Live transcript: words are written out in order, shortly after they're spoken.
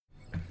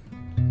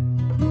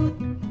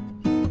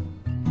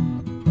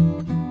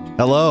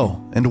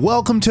Hello, and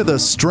welcome to the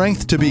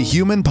Strength to Be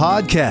Human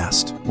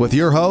podcast with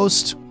your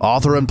host,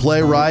 author and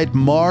playwright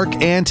Mark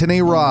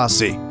Anthony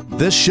Rossi.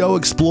 This show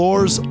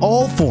explores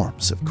all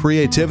forms of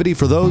creativity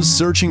for those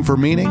searching for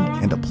meaning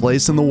and a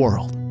place in the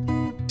world.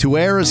 To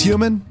err is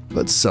human,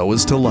 but so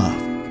is to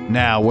love.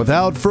 Now,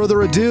 without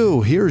further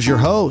ado, here's your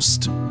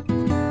host.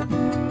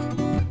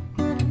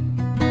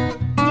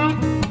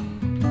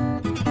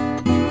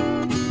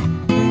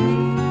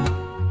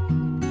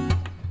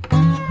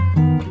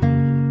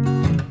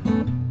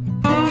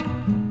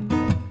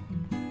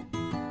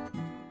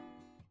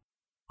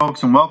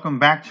 Folks, and welcome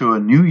back to a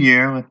new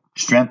year with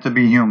Strength to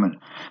Be Human.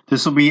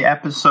 This will be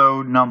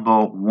episode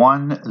number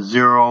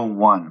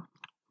 101,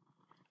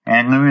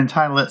 and I'm going to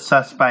entitle it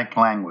Suspect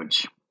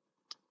Language.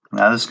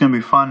 Now, this is going to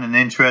be fun and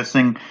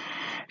interesting.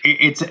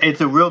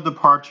 It's a real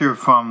departure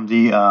from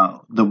the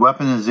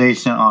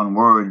weaponization on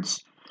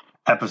words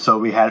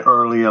episode we had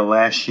earlier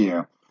last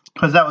year,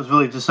 because that was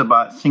really just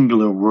about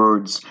singular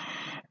words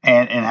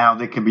and how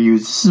they can be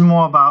used. This is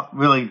more about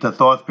really the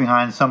thoughts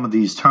behind some of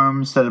these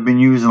terms that have been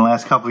used in the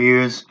last couple of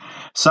years.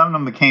 Some of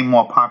them became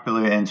more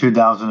popular in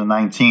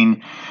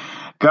 2019.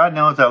 God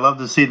knows I love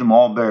to see them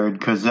all buried,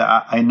 because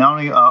I not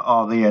only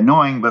are they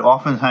annoying, but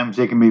oftentimes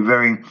they can be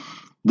very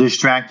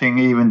distracting,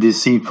 even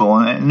deceitful.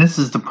 And this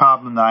is the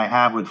problem that I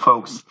have with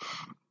folks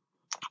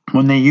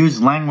when they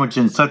use language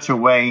in such a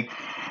way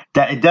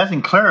that it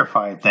doesn't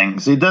clarify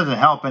things. It doesn't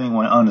help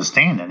anyone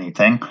understand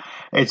anything.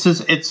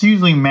 It's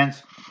usually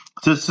meant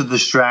just to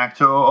distract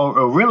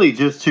or really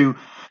just to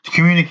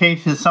communicate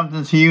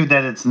something to you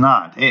that it's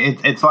not.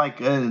 It's like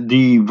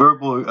the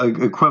verbal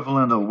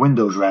equivalent of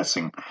window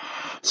dressing.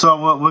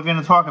 So we're going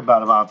to talk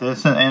about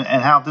this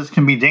and how this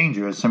can be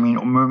dangerous. I mean,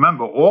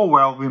 remember,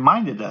 Orwell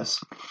reminded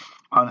us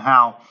on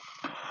how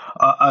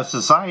a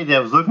society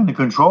that was looking to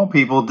control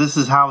people, this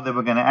is how they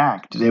were going to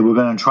act. They were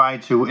going to try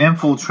to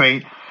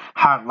infiltrate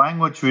how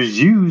language was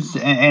used,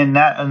 and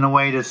that in a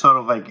way to sort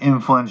of like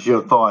influence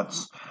your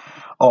thoughts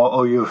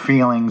or your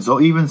feelings,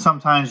 or even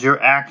sometimes your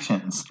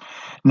actions.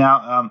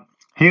 Now,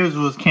 here's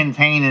what's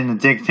contained in the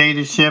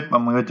dictatorship. I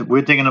mean,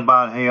 we're thinking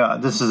about, hey,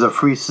 this is a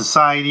free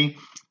society,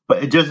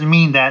 but it doesn't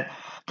mean that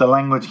the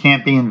language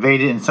can't be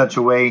invaded in such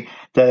a way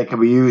that it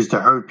can be used to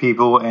hurt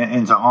people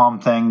and to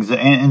harm things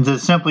and to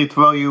simply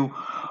throw you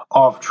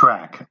off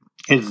track.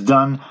 It's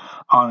done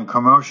on a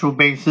commercial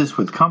basis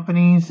with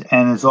companies,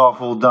 and it's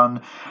also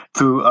done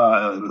through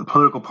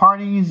political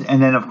parties,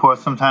 and then, of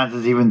course, sometimes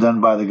it's even done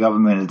by the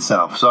government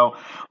itself. So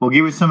we'll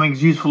give you some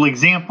useful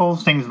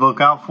examples, things to look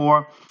out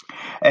for.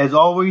 As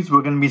always,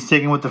 we're going to be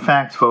sticking with the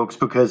facts, folks,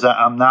 because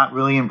I'm not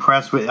really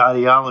impressed with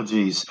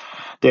ideologies.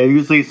 There are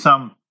usually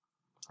some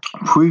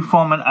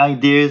preformed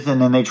ideas, and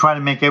then they try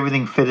to make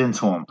everything fit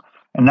into them.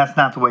 And that's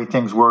not the way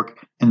things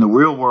work in the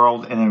real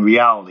world and in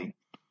reality.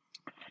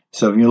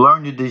 So if you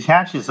learn to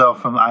detach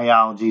yourself from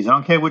ideologies, I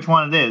don't care which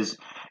one it is,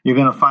 you're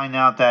going to find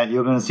out that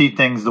you're going to see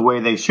things the way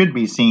they should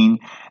be seen,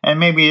 and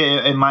maybe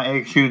it might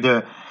ask you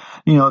to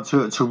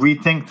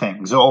rethink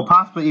things, or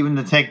possibly even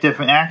to take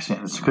different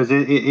actions, because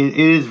it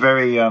is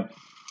very,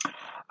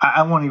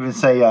 I won't even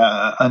say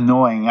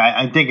annoying.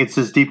 I think it's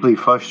just deeply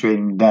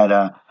frustrating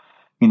that,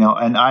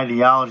 an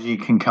ideology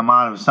can come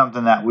out of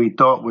something that we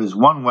thought was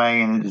one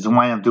way and it's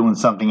wind up doing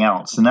something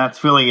else. And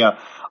that's really a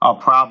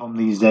problem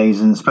these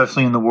days, and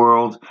especially in the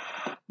world,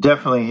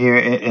 definitely here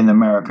in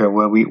America,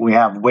 where we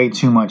have way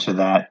too much of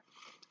that.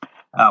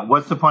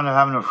 What's the point of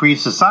having a free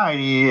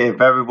society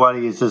if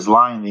everybody is just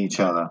lying to each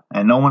other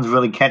and no one's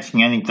really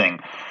catching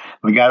anything?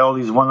 We got all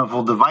these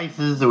wonderful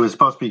devices that we're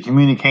supposed to be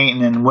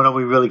communicating, and what are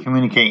we really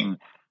communicating?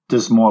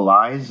 Just more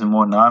lies and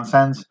more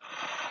nonsense.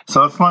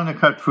 So let's learn to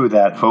cut through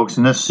that, folks,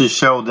 and this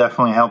show will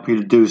definitely help you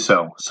to do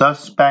so.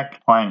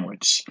 Suspect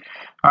language.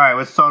 All right,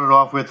 let's start it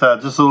off with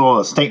just a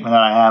little statement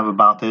that I have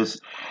about this.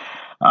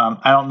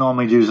 I don't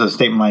normally do a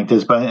statement like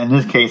this, but in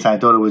this case, I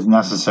thought it was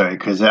necessary,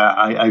 because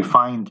I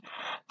find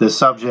the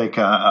subject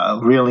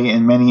really,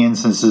 in many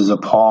instances,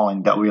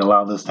 appalling that we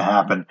allow this to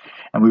happen,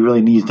 and we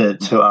really need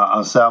to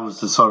ourselves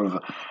to sort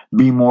of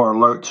be more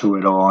alert to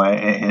it all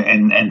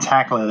and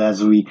tackle it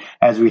as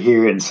we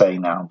hear it and say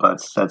now. But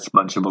that's a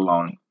bunch of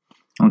baloney.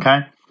 Okay?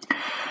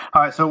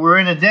 All right, so we're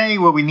in a day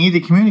where we need to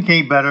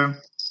communicate better,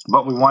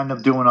 but we wind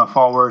up doing a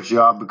far worse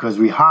job because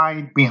we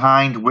hide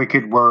behind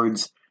wicked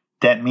words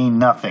that mean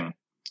nothing.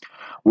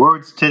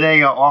 Words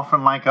today are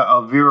often like a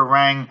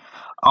virarang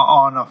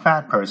on a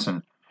fat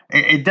person.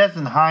 It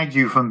doesn't hide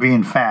you from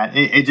being fat.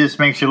 It just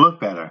makes you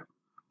look better.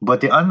 But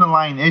the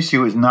underlying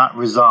issue is not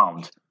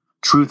resolved.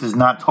 Truth is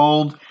not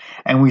told,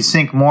 and we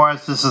sink more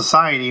as a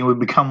society, and we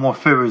become more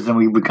fibbers than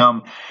we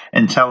become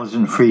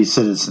intelligent, free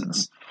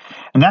citizens.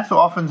 And that's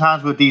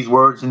oftentimes with these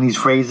words and these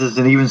phrases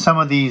and even some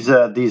of these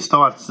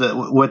thoughts,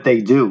 what they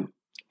do.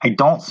 I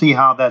don't see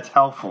how that's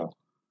helpful.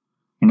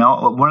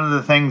 One of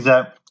the things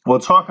that we'll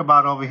talk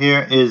about over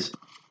here is,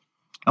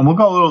 and we'll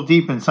go a little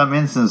deep in some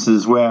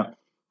instances where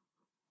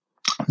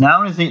not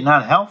only is it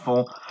not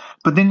helpful,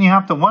 but then you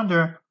have to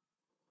wonder,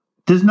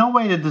 there's no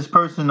way that this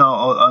person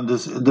or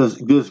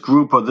this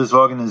group or this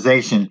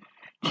organization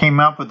came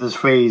up with this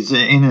phrase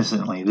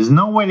innocently. There's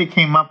no way they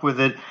came up with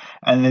it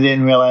and they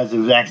didn't realize it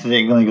was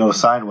accidentally going to go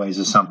sideways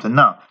or something.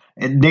 No,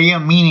 they are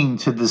meaning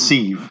to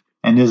deceive,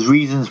 and there's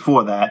reasons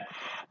for that.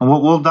 And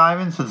we'll dive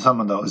into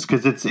some of those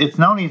because it's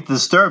not only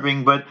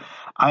disturbing, but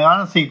I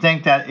honestly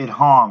think that it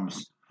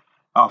harms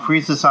our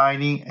free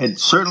society. It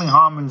certainly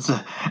harms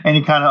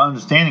any kind of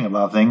understanding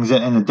about things,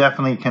 and it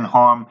definitely can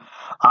harm,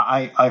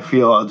 I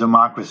feel, a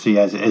democracy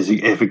as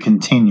if it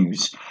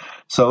continues.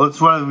 So let's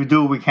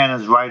do what we can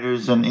as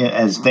writers and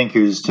as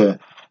thinkers to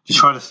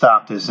try to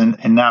stop this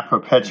and not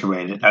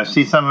perpetuate it. I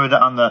see some of it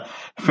on the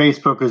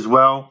Facebook as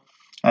well.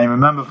 And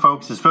remember,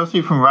 folks,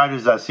 especially from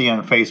writers I see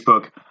on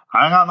Facebook,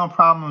 I got no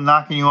problem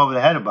knocking you over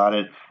the head about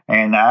it.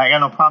 And I got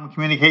no problem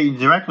communicating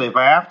directly if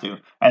I have to.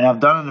 And I've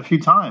done it a few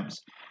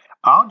times.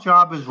 Our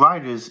job as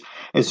writers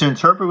is to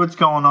interpret what's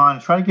going on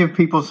and try to give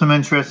people some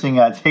interesting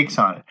takes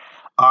on it.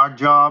 Our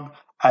job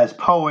as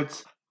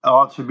poets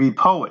are to be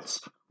poets.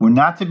 We're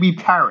not to be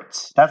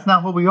parrots. That's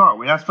not who we are.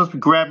 We're not supposed to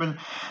be grabbing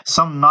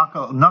some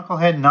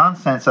knucklehead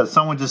nonsense that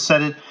someone just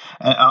said it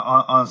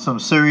on some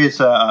serious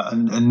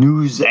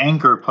news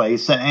anchor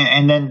place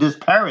and then just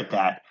parrot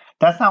that.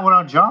 That's not what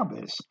our job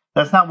is.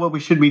 That's not what we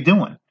should be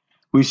doing.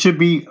 We should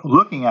be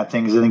looking at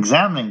things and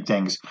examining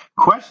things,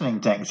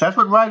 questioning things. That's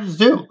what writers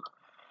do.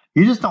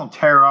 You just don't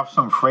tear off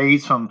some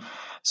phrase from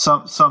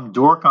some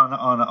dork on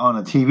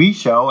a TV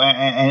show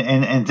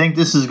and think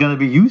this is going to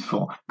be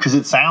useful because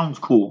it sounds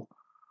cool.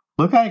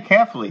 Look at it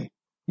carefully.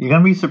 You're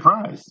going to be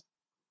surprised.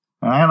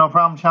 And I have no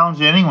problem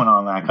challenging anyone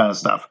on that kind of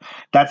stuff.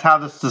 That's how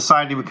the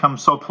society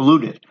becomes so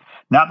polluted.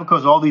 Not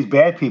because all these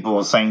bad people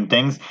are saying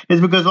things. It's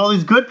because all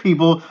these good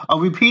people are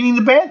repeating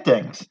the bad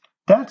things.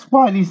 That's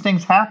why these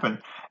things happen.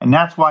 And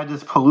that's why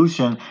this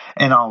pollution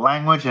in our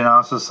language and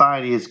our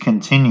society is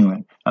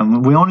continuing.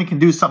 And we only can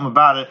do something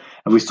about it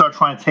if we start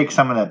trying to take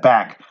some of that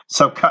back,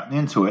 start cutting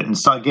into it, and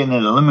start getting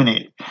it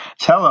eliminated.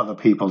 Tell other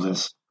people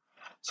this.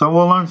 So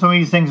we'll learn some of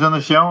these things on the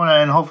show,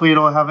 and hopefully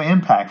it'll have an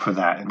impact for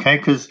that, okay?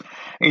 Because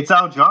it's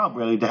our job,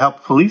 really, to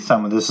help police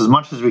some of this as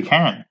much as we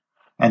can.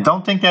 And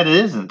don't think that it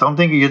isn't. Don't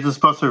think you're just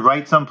supposed to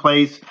write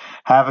someplace,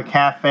 have a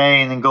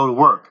cafe, and then go to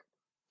work.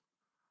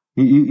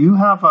 You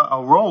have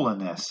a role in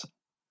this.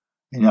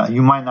 You know,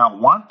 you might not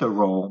want the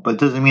role, but it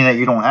doesn't mean that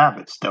you don't have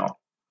it still.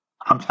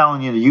 I'm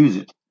telling you to use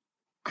it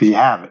because you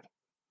have it.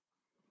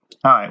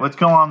 All right, let's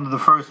go on to the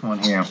first one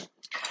here.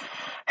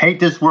 Hate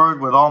this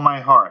word with all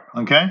my heart,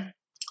 okay?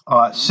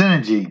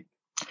 Synergy.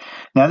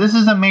 Now, this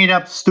is a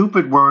made-up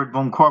stupid word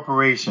from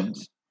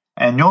corporations.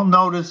 And you'll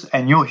notice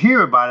and you'll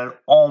hear about it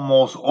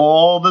almost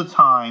all the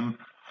time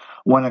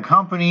when a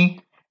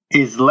company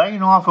is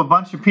laying off a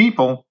bunch of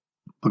people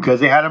because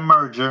they had a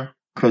merger.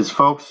 Because,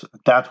 folks,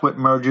 that's what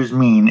mergers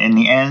mean. In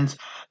the end,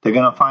 they're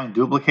going to find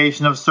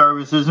duplication of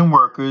services and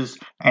workers,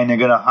 and they're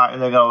going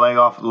to lay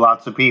off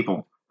lots of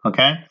people.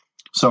 Okay?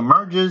 So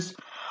mergers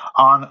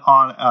on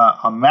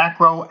a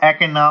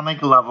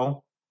macroeconomic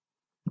level,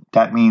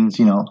 that means,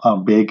 you know, a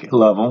big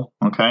level,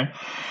 okay,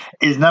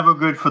 is never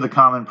good for the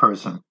common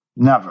person.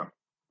 Never.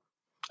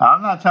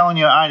 I'm not telling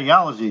you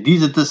ideology.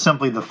 These are just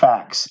simply the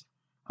facts.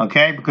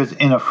 Okay? Because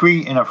in a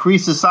free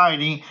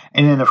society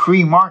and in a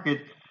free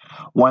market,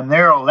 when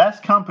there are less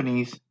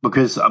companies,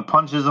 because a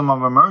punchism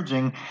of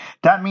emerging,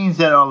 that means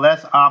there are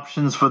less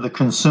options for the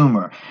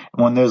consumer.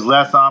 When there's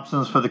less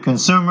options for the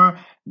consumer,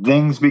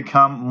 things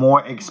become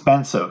more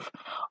expensive.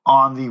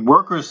 On the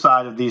workers'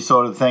 side of these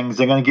sort of things,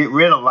 they're going to get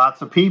rid of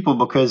lots of people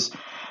because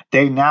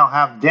they now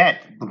have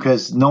debt,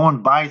 because no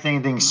one buys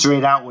anything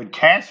straight out with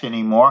cash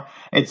anymore.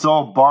 It's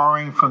all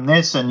borrowing from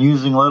this and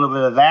using a little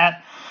bit of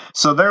that.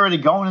 So they're already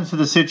going into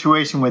the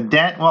situation with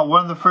debt. Well,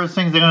 one of the first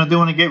things they're going to do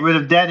when they get rid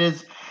of debt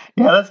is,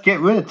 yeah, let's get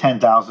rid of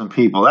 10,000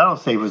 people. That'll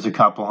save us a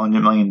couple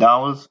 $100 million.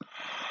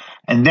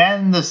 And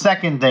then the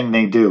second thing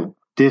they do,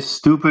 this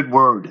stupid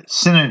word,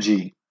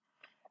 synergy.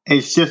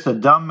 It's just a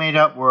dumb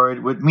made-up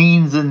word. What it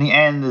means in the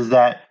end is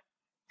that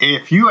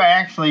if you are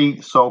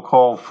actually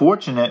so-called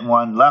fortunate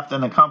one left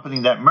in a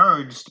company that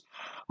merged,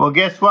 well,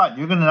 guess what?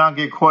 You're going to now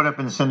get caught up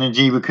in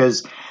synergy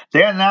because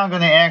they're now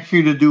going to ask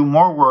you to do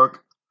more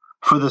work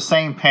for the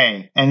same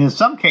pay. And in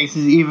some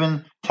cases,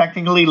 even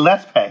technically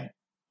less pay.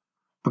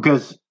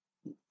 Because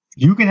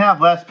you can have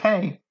less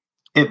pay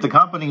if the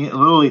company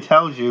literally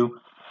tells you,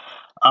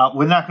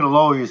 we're not going to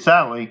lower your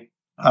salary,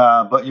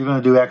 but you're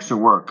going to do extra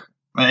work.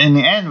 In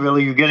the end,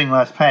 really, you're getting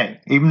less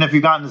pay. Even if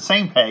you've gotten the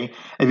same pay,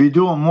 if you're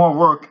doing more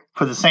work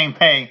for the same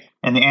pay,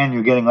 in the end,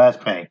 you're getting less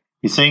pay.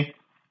 You see?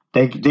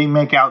 They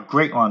make out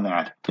great on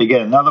that. They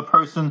get another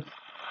person,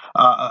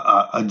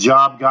 a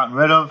job gotten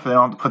rid of, they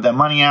don't have to put that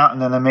money out,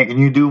 and then they're making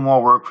you do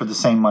more work for the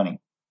same money.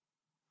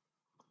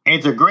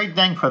 It's a great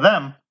thing for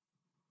them.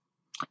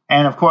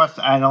 And, of course,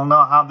 I don't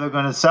know how they're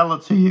going to sell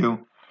it to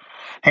you.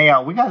 Hey,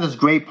 we got this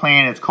great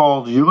plan. It's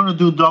called, you're going to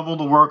do double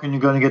the work and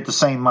you're going to get the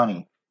same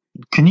money.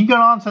 Can you get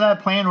on to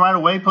that plan right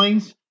away,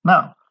 please?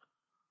 No.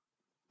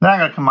 They're not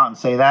going to come out and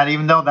say that,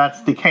 even though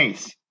that's the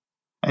case.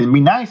 It'd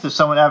be nice if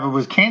someone ever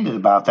was candid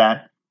about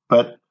that,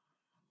 but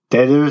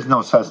there is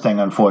no such thing,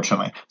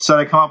 unfortunately. So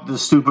they come up with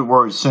this stupid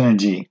word,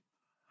 synergy.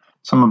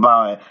 Something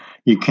about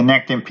you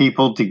connecting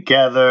people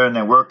together and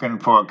they're working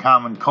for a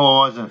common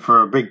cause and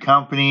for a big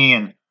company,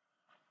 and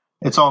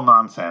it's all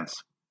nonsense.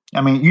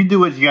 I mean, you do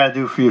what you got to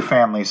do for your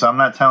family, so I'm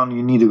not telling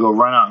you need to go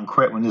run out and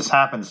quit when this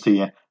happens to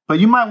you. But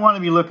you might want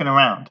to be looking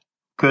around,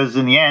 because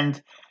in the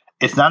end,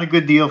 it's not a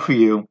good deal for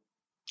you.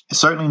 It's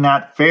certainly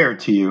not fair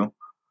to you.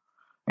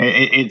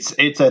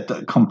 It's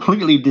a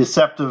completely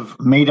deceptive,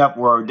 made-up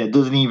word that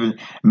doesn't even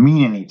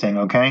mean anything,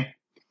 okay?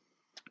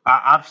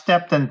 I've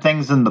stepped in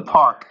things in the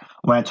park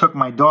when I took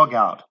my dog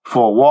out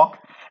for a walk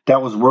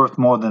that was worth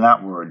more than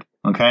that word,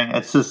 okay?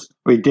 It's just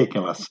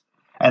ridiculous.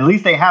 At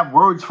least they have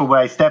words for what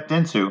I stepped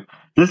into.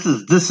 This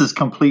is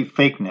complete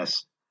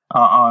fakeness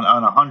on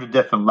 100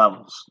 different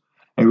levels.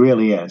 It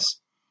really is.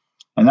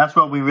 And that's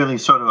what we really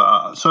sort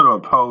of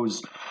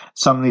oppose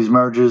some of these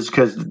mergers,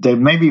 because they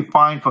may be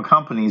fine for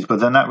companies,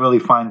 but they're not really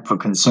fine for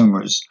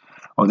consumers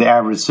or the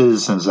average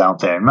citizens out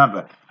there.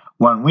 Remember,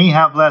 when we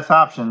have less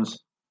options,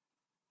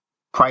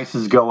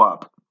 prices go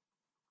up.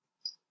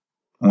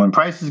 When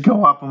prices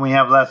go up and we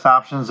have less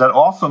options, that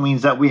also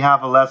means that we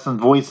have a lessened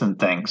voice in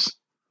things,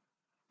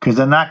 because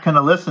they're not going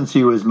to listen to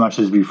you as much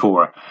as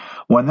before.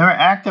 When they're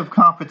active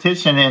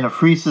competition in a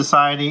free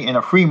society, in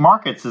a free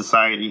market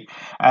society,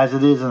 as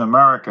it is in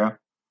America,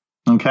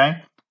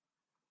 okay,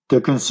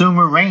 the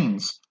consumer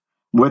reigns.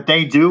 What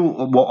they do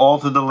will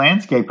alter the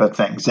landscape of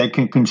things. They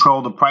can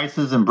control the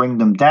prices and bring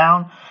them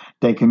down.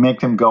 They can make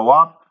them go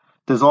up.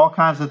 There's all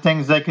kinds of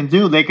things they can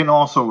do. They can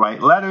also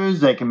write letters.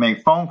 They can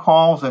make phone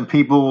calls, and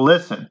people will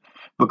listen.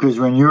 Because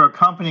when you're a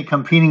company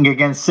competing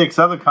against 6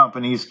 other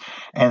companies,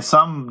 and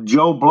some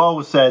Joe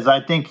Blow says,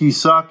 I think you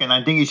suck and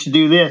I think you should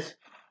do this,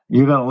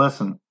 you're going to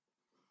listen.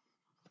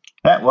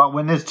 Well,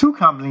 when there's 2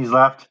 companies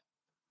left,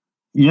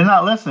 you're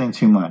not listening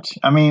too much.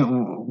 I mean,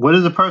 what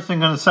is a person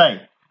going to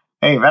say?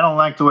 Hey, if I don't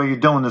like the way you're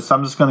doing this,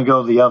 I'm just going to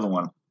go to the other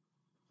one.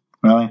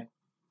 Really?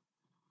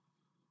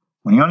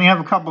 When you only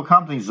have a couple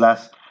companies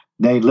left,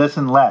 they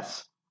listen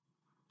less,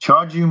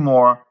 charge you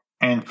more,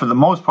 and for the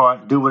most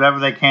part, do whatever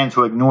they can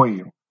to ignore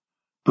you.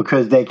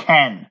 Because they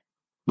can.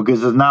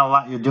 Because there's not a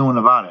lot you're doing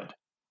about it.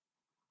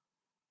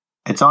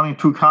 It's only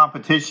through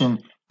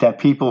competition that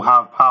people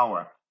have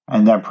power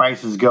and that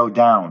prices go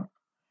down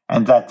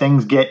and that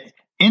things get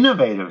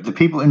innovative. The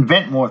people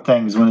invent more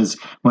things when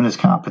it's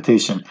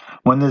competition.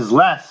 When there's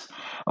less,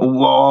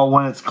 or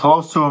when it's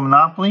close to a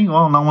monopoly,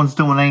 well, no one's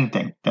doing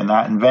anything. They're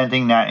not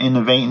inventing, not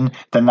innovating,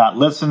 they're not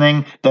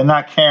listening, they're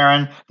not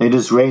caring. They're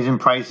just raising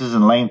prices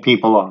and laying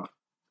people off.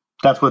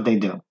 That's what they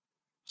do.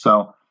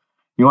 So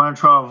you want to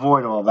try to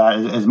avoid all that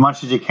as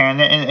much as you can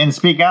and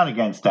speak out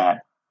against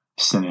that.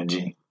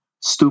 Synergy.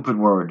 Stupid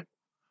word.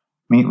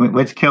 I mean,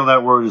 let's kill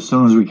that word as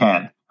soon as we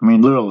can. I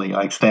mean, literally,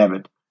 like stab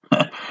it.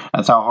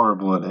 That's how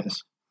horrible it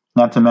is.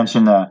 Not to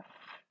mention,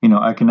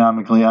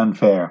 economically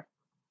unfair.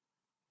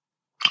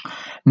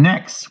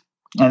 Next,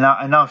 and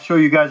I'm sure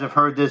you guys have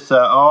heard this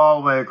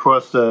all the way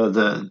across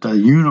the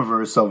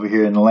universe over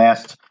here in the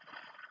last,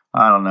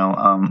 I don't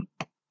know,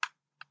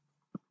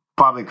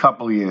 probably a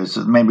couple of years,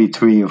 maybe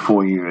 3 or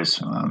 4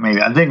 years,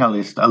 maybe I think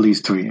at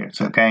least 3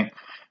 years. Okay,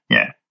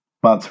 yeah,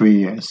 about 3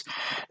 years.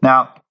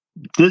 Now,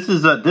 this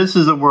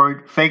is a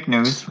word, fake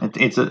news.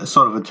 It's a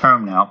sort of a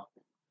term now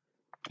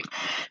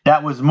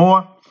that was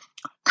more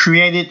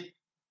created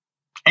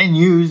and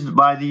used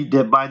by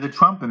the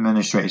Trump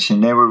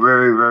administration. They were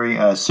very,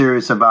 very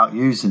serious about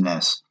using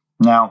this.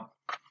 Now,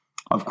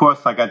 of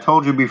course, like I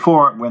told you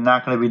before, we're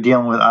not going to be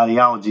dealing with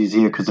ideologies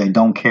here because they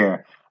don't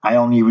care. I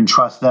don't even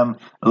trust them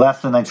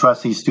less than I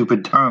trust these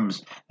stupid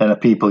terms that are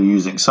people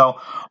using. So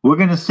we're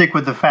going to stick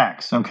with the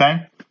facts,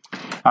 okay?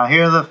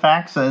 Here are the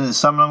facts, and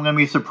some of them are going to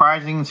be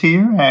surprising to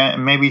you,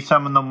 and maybe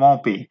some of them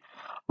won't be.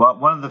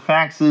 But one of the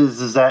facts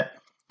is that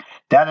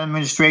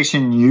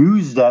administration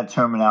used that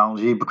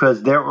terminology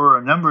because there were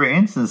a number of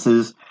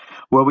instances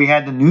where we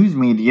had the news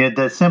media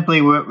that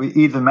simply were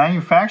either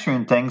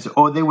manufacturing things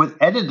or they were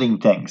editing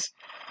things.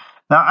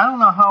 Now, I don't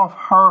know how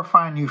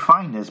horrifying you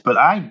find this, but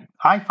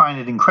I find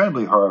it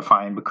incredibly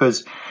horrifying,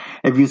 because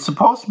if you're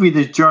supposed to be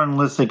this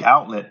journalistic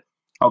outlet,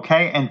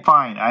 okay, and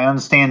fine, I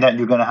understand that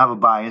you're going to have a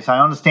bias. I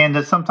understand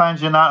that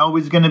sometimes you're not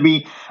always going to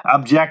be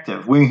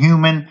objective. We're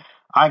human.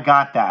 I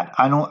got that.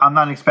 I'm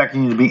not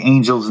expecting you to be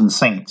angels and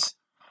saints.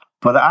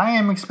 But I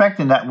am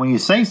expecting that when you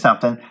say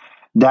something,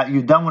 that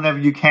you've done whatever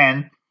you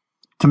can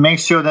to make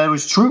sure that it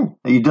was true,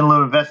 that you did a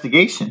little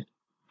investigation.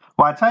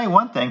 Well, I tell you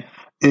one thing,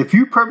 if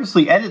you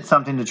purposely edit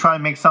something to try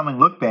to make something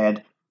look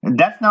bad,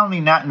 that's not only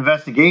not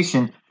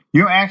investigation,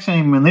 you're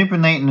actually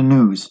manipulating the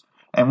news.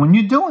 And when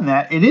you're doing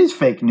that, it is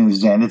fake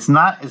news then. It's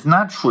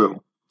not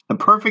true. The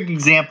perfect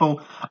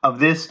example of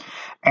this,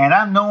 and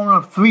I've known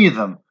of 3 of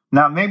them.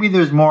 Now, maybe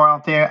there's more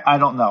out there. I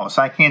don't know.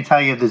 So I can't tell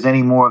you if there's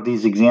any more of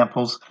these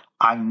examples.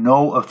 I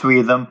know of 3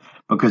 of them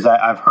because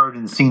I've heard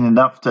and seen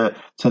enough to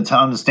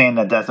understand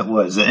that that's what it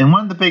was. And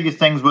one of the biggest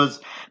things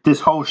was this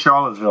whole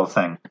Charlottesville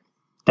thing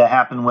that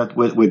happened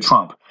with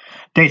Trump.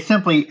 They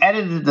simply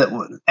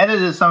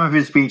edited some of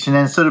his speech and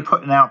then started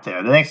putting it out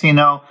there. The next thing you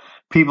know,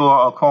 people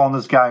are calling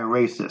this guy a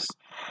racist.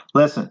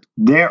 Listen,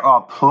 there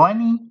are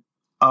plenty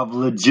of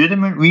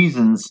legitimate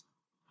reasons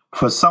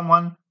for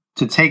someone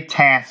to take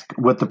task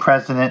with the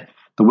president,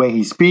 the way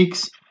he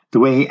speaks, the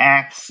way he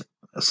acts,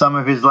 some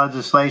of his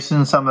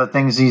legislation, some of the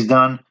things he's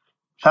done,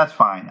 that's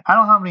fine. I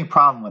don't have any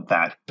problem with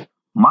that.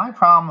 My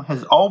problem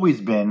has always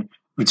been,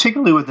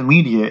 particularly with the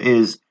media,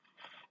 is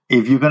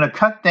if you're going to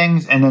cut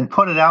things and then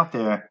put it out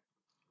there,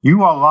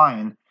 you are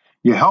lying.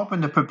 You're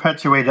helping to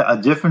perpetuate a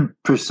different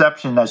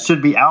perception that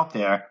should be out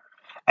there,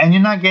 and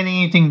you're not getting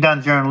anything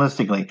done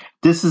journalistically.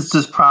 This is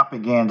just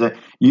propaganda.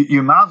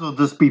 You might as well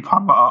just be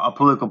part of a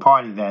political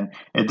party then,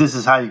 if this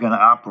is how you're going to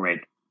operate.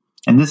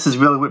 And this is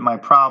really what my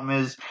problem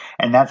is,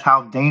 and that's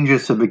how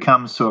dangerous it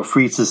becomes to a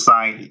free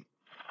society.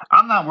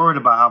 I'm not worried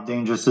about how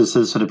dangerous this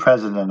is to the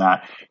president or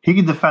not. He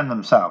can defend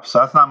himself, so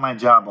that's not my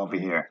job over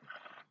here.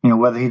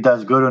 Whether he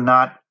does good or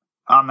not,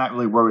 I'm not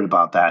really worried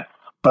about that.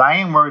 But I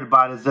am worried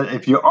about is that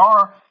if you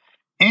are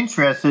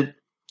interested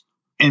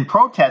in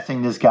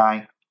protesting this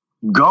guy,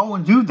 go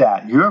and do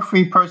that. You're a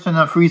free person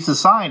in a free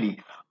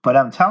society. But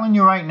I'm telling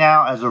you right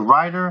now, as a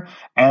writer,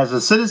 as a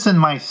citizen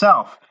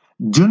myself,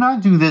 do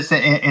not do this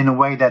in a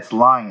way that's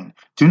lying.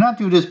 Do not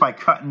do this by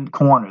cutting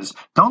corners.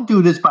 Don't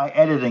do this by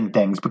editing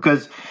things,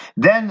 because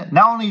then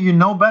not only you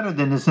know better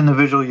than this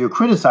individual you're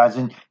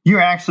criticizing, you're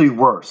actually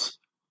worse.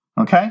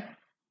 Okay?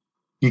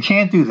 You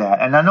can't do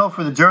that. And I know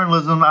for the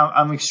journalism,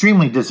 I'm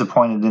extremely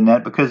disappointed in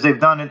that, because they've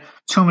done it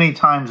too many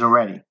times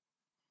already.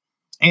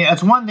 And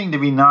it's one thing to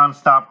be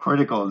nonstop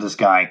critical of this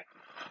guy,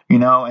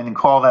 and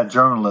call that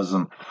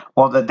journalism.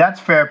 Well, that's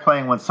fair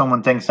play when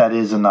someone thinks that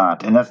is or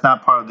not. And that's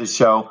not part of this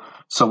show,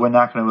 so we're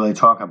not going to really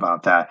talk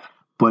about that.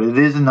 But it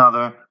is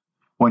another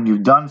when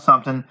you've done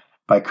something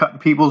by cutting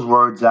people's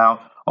words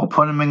out or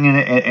putting them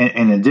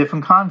in a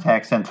different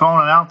context and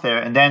throwing it out there,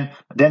 and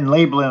then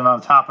labeling it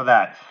on top of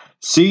that.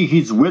 See,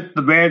 he's with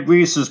the bad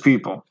racist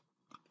people.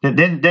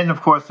 Then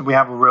of course, we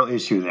have a real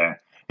issue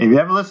there. If you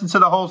ever listen to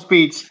the whole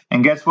speech,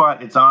 and guess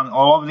what? It's on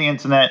all over the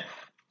internet,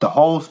 the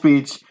whole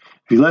speech.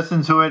 If you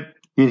listen to it,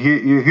 you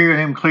hear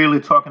him clearly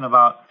talking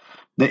about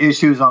the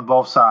issues on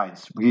both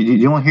sides. You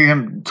don't hear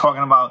him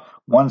talking about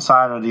one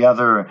side or the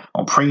other,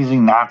 or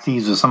praising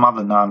Nazis or some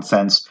other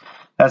nonsense.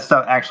 That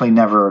stuff actually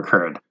never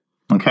occurred.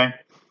 Okay?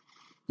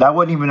 That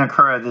wouldn't even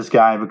occur at this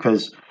guy,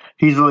 because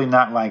he's really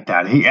not like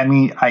that.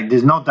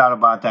 There's no doubt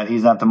about that.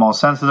 He's not the most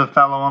sensitive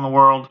fellow in the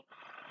world,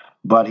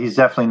 but he's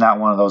definitely not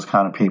one of those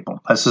kind of people.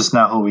 That's just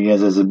not who he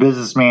is as a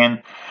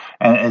businessman.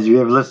 And as you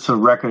ever listen to the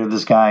record of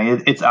this guy,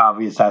 it's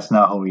obvious that's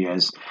not who he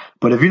is.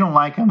 But if you don't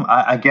like him,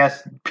 I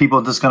guess people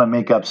are just going to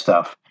make up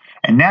stuff.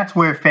 And that's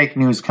where fake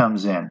news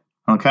comes in,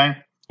 okay?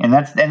 And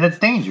that's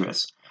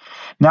dangerous.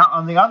 Now,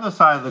 on the other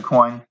side of the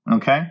coin,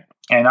 okay,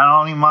 and I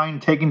don't even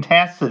mind taking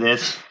tasks to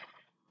this,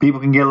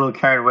 people can get a little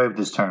carried away with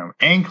this term,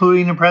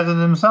 including the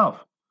president himself.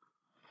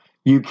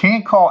 You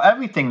can't call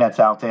everything that's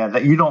out there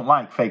that you don't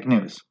like fake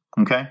news,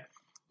 okay?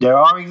 There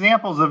are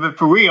examples of it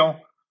for real,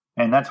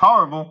 and that's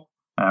horrible.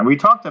 We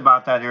talked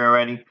about that here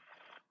already.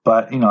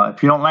 But,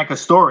 if you don't like a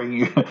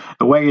story,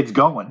 the way it's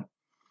going,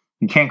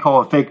 you can't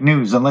call it fake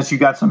news unless you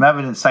got some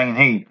evidence saying,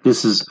 hey,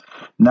 this is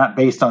not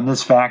based on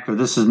this fact, or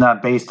this is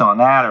not based on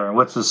that, or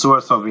what's the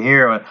source over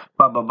here, or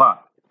blah, blah, blah.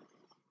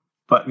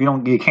 But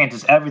you can't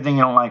just everything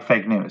you don't like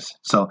fake news.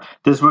 So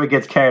this is where it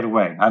gets carried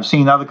away. I've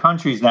seen other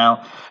countries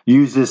now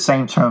use this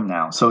same term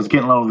now. So it's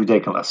getting a little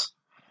ridiculous.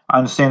 I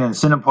understand in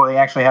Singapore they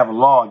actually have a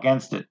law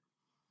against it.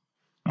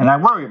 And I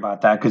worry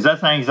about that, because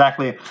that's not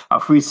exactly a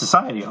free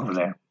society over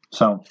there.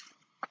 So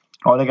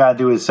all they got to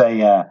do is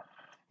say, I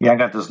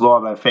got this law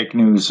about fake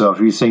news, so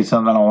if you say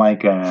something I don't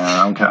like,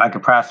 I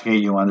could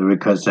prosecute you under it,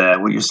 because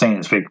what you're saying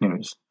is fake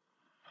news.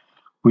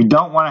 We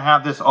don't want to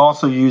have this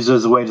also used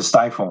as a way to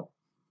stifle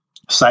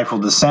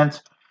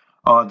dissent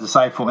or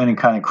stifle any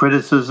kind of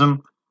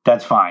criticism.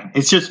 That's fine.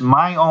 It's just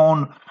my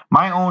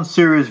own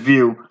serious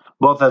view,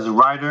 both as a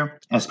writer,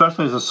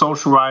 especially as a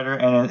social writer,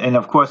 and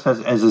of course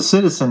as a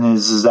citizen,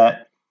 is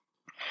that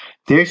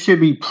there should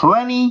be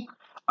plenty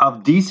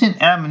of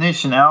decent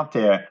ammunition out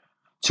there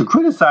to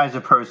criticize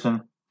a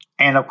person.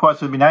 And of course,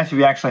 it would be nice if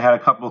you actually had a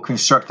couple of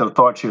constructive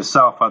thoughts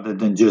yourself other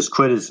than just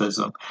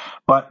criticism.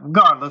 But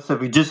regardless,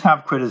 if you just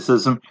have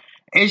criticism,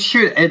 it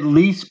should at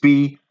least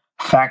be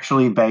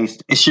factually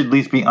based. It should at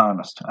least be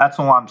honest. That's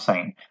all I'm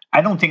saying.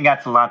 I don't think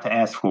that's a lot to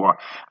ask for.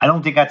 I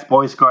don't think that's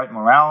Boy Scout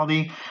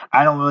morality.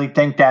 I don't really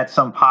think that's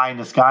some pie in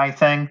the sky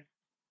thing.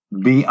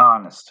 Be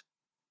honest.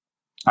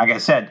 Like I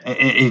said,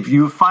 if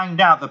you find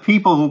out the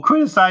people who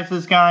criticize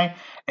this guy,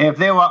 if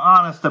they were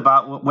honest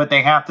about what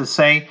they have to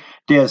say,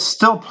 there's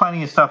still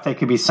plenty of stuff they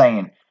could be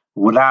saying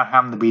without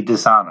having to be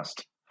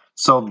dishonest.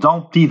 So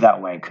don't be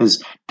that way,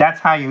 because that's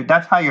how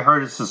you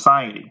hurt a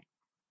society.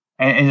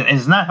 And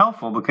it's not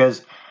helpful,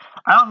 because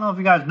I don't know if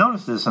you guys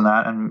noticed this or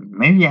not, and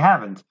maybe you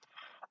haven't,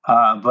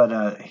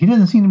 but he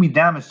doesn't seem to be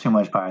damaged too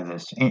much by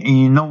this. And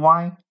you know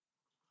why?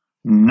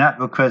 Not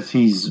because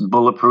he's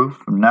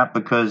bulletproof, not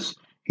because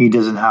he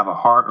doesn't have a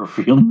heart or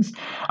feelings.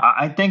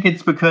 I think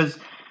it's because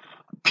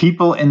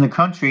people in the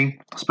country,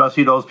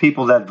 especially those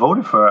people that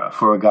voted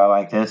for a guy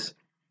like this,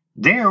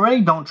 they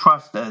already don't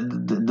trust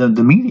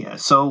the media.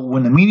 So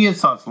when the media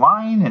starts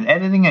lying and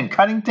editing and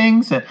cutting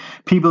things, and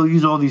people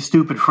use all these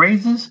stupid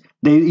phrases,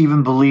 they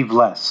even believe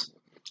less.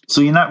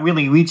 So you're not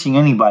really reaching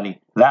anybody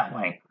that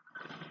way.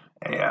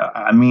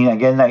 I mean,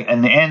 again,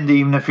 in the end,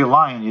 even if you're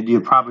lying,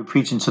 you're probably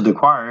preaching to the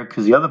choir,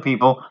 because the other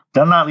people,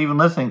 they're not even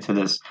listening to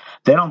this.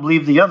 They don't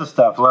believe the other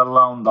stuff, let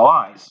alone the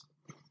lies.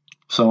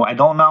 So I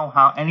don't know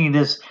how any of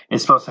this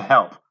is supposed to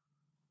help.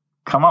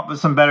 Come up with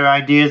some better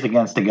ideas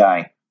against the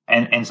guy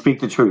and speak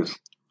the truth.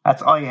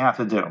 That's all you have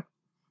to do.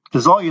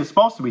 That's all you're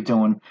supposed to be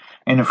doing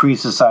in a free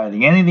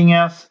society. Anything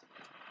else,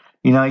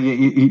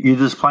 you're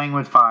just playing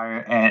with fire,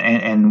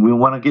 and we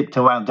want to get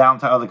down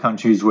to other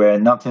countries where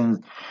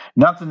nothing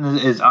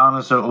is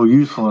honest or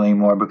useful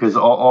anymore, because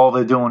all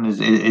they're doing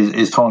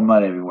is throwing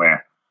mud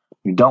everywhere.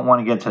 We don't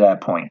want to get to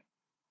that point.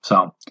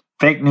 So,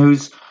 fake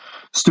news,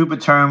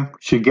 stupid term,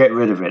 should get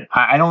rid of it.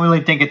 I don't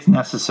really think it's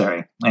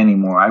necessary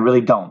anymore. I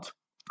really don't.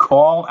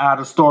 Call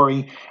out a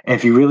story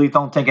if you really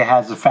don't think it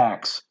has the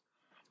facts.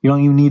 You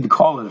don't even need to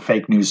call it a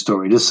fake news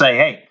story. Just say,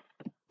 hey,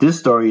 this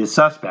story is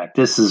suspect.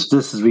 This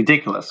is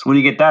ridiculous. Where do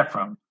you get that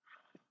from?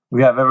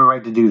 We have every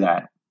right to do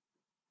that.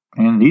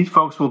 And these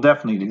folks will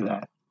definitely do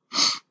that.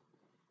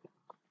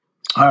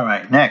 All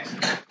right, next.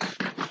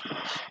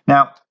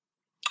 Now,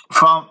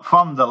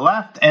 from the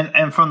left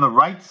and from the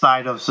right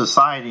side of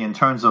society in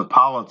terms of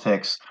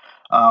politics,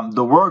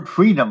 the word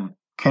freedom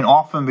can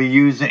often be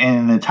used in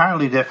an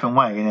entirely different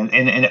way.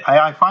 And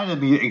I find it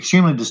to be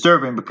extremely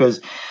disturbing, because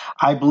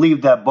I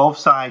believe that both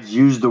sides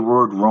use the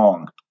word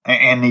wrong.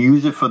 And they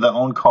use it for their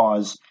own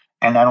cause,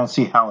 and I don't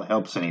see how it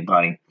helps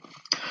anybody.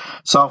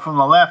 So from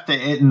the left,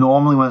 it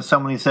normally, when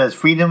somebody says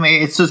freedom,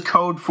 it's just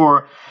code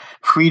for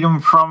freedom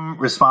from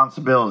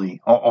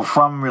responsibility, or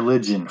from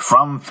religion,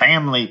 from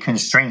family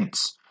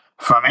constraints,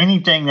 from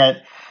anything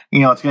that,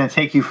 it's going to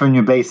take you from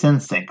your base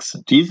instincts.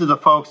 These are the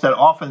folks that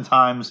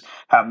oftentimes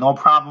have no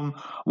problem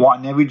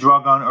wanting every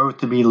drug on earth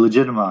to be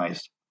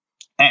legitimized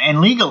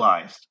and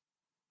legalized.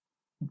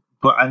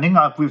 But I think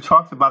we've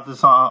talked about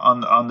this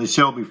on the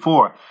show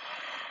before.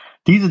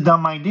 These are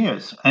dumb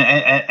ideas,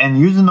 and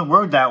using the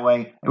word that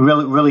way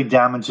really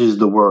damages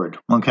the word.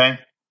 Okay,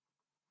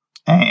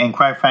 and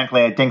quite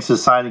frankly, I think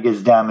society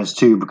gets damaged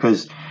too,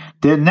 because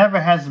there never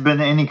has been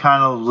any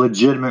kind of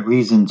legitimate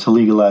reason to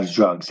legalize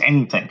drugs,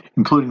 anything,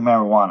 including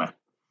marijuana.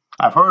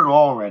 I've heard it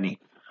already,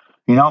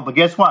 But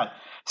guess what?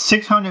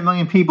 600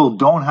 million people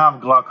don't have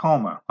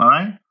glaucoma. All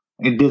right,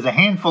 there's a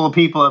handful of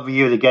people every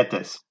year that get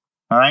this.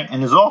 All right,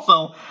 and there's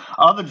also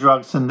other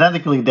drugs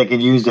synthetically they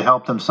could use to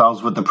help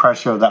themselves with the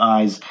pressure of the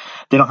eyes.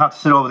 They don't have to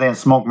sit over there and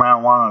smoke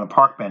marijuana on a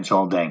park bench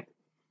all day.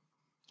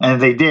 And if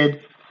they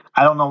did,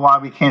 I don't know why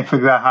we can't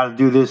figure out how to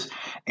do this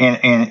in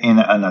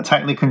a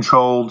tightly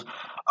controlled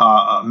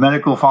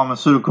medical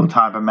pharmaceutical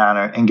type of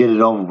manner and get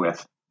it over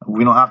with.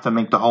 We don't have to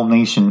make the whole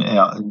nation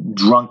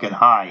drunk and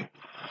high,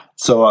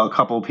 so a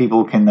couple of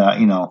people can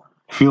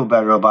feel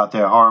better about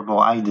their horrible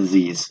eye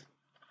disease.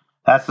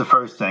 That's the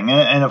first thing.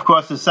 And of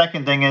course, the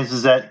second thing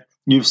is that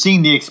you've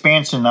seen the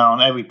expansion now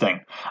on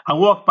everything. I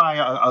walked by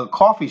a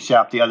coffee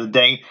shop the other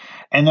day,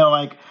 and they're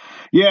like,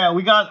 yeah,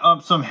 we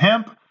got some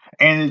hemp,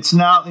 and it's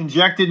now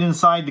injected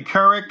inside the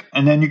Keurig,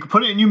 and then you can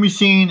put it in your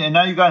machine, and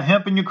now you got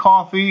hemp in your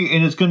coffee,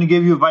 and it's going to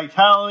give you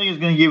vitality, it's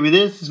going to give you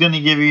this, it's going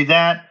to give you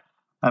that.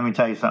 Let me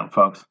tell you something,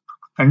 folks.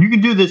 And you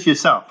can do this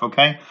yourself,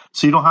 okay?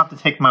 So you don't have to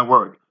take my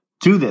word.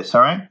 Do this,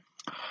 all right?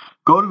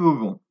 Go to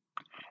Google.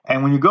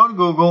 And when you go to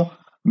Google,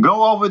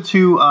 go over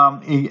to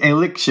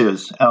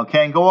elixirs,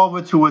 okay? Go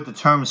over to with the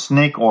term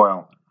snake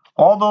oil.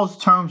 All those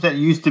terms that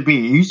used to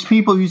be.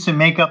 People used to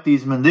make up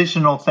these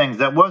medicinal things.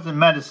 That wasn't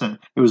medicine.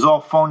 It was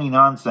all phony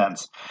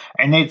nonsense.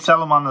 And they'd sell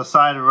them on the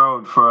side of the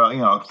road for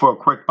a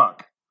quick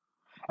buck.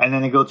 And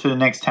then they go to the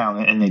next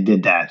town, and they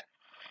did that.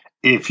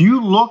 If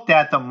you looked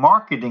at the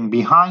marketing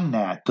behind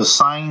that, the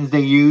signs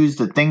they used,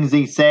 the things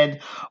they said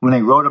when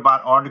they wrote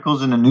about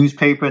articles in the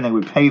newspaper and they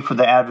would pay for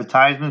the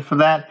advertisement for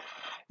that,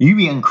 you'd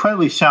be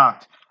incredibly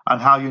shocked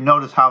on how you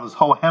notice how this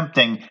whole hemp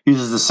thing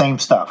uses the same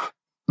stuff.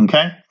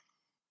 Okay?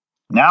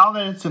 Now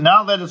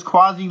that it's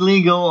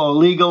quasi-legal or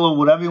legal or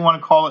whatever you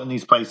want to call it in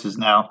these places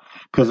now,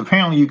 because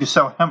apparently you can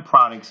sell hemp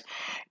products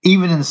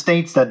even in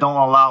states that don't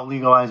allow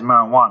legalized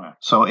marijuana.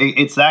 So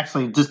it's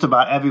actually just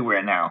about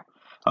everywhere now.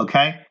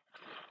 Okay?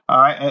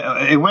 All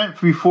right. It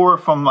went before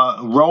from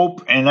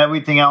rope and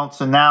everything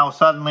else, and now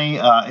suddenly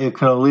it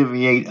could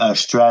alleviate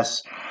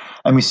stress.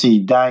 Let me see,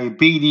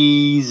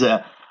 diabetes,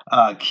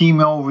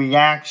 chemo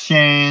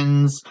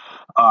reactions,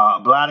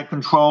 bladder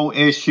control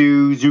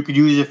issues. You could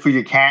use it for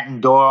your cat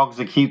and dogs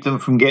to keep them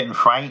from getting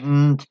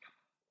frightened.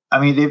 I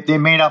mean, they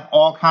made up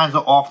all kinds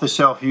of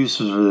off-the-shelf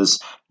uses for this.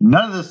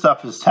 None of this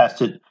stuff is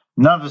tested.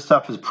 None of this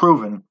stuff is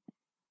proven.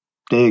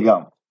 There you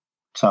go.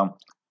 So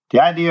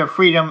the idea of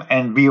freedom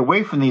and be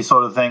away from these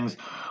sort of things,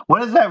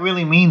 what does that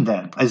really mean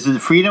then? Is it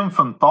freedom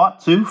from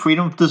thought too?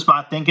 Freedom to just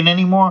not thinking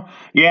anymore?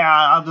 Yeah,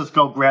 I'll just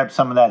go grab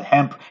some of that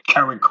hemp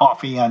Keurig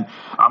coffee and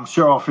I'm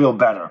sure I'll feel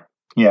better.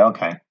 Yeah,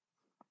 okay.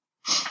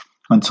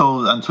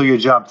 Until your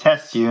job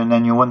tests you and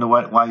then you wonder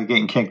why you're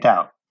getting kicked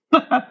out.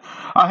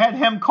 I had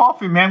hemp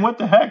coffee, man. What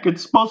the heck?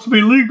 It's supposed to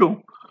be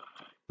legal.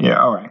 Yeah,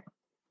 all right.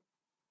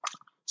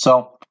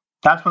 So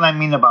that's what I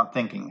mean about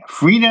thinking.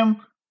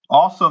 Freedom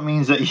also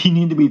means that you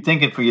need to be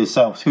thinking for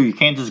yourself, too. You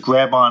can't just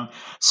grab on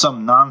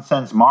some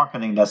nonsense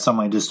marketing that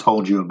somebody just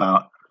told you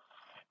about.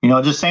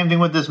 Just same thing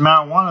with this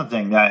marijuana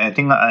thing. I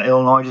think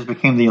Illinois just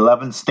became the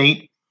 11th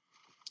state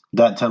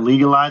to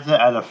legalize it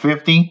out of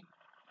 50.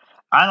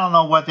 I don't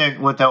know what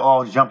they're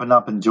all jumping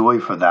up in joy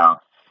for that.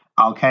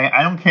 Okay,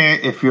 I don't care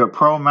if you're a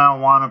pro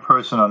marijuana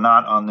person or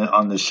not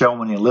on the show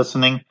when you're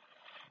listening.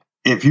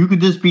 If you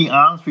could just be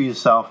honest with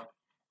yourself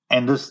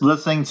and just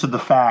listening to the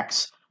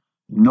facts,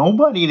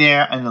 nobody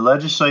there in the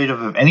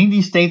legislative of any of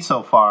these states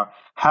so far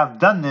have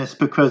done this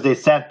because they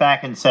sat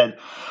back and said,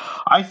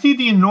 I see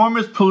the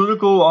enormous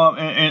political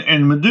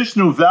and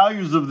medicinal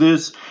values of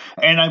this,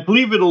 and I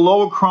believe it'll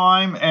lower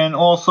crime, and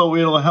also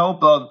it'll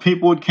help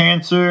people with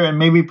cancer and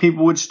maybe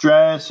people with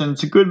stress, and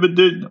it's a good.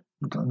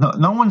 But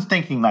no one's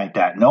thinking like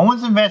that. No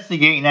one's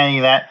investigating any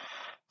of that.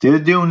 They're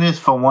doing this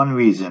for one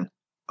reason,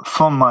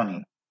 for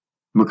money,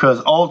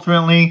 because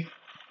ultimately,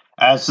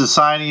 as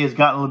society has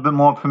gotten a little bit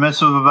more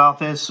permissive about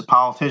this,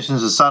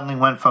 politicians have suddenly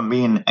went from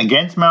being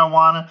against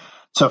marijuana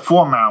to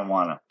for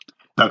marijuana.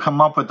 They'll come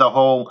up with the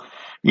whole.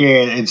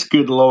 Yeah, it's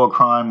good to lower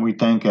crime, we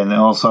think, and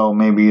also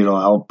maybe it'll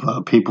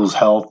help people's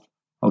health.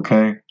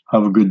 Okay,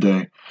 have a good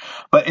day.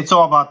 But it's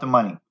all about the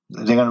money.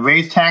 They're going to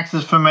raise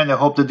taxes for men. They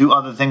hope to do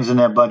other things in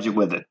their budget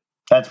with it.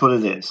 That's what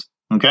it is.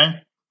 Okay?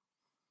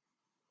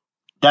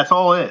 That's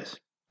all it is.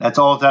 That's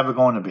all it's ever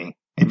going to be.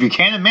 If you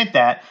can't admit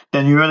that,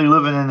 then you're really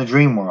living in the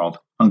dream world.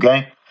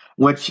 Okay?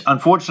 Which,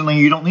 unfortunately,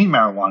 you don't need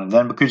marijuana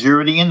then because you're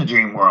already in the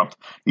dream world.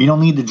 You don't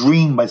need to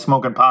dream by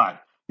smoking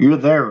pot. You're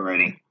there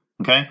already.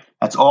 Okay?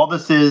 That's all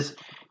this is.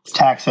 It's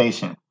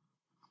taxation.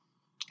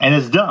 And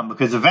it's dumb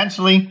because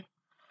eventually,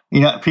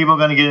 people are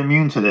going to get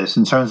immune to this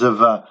in terms of,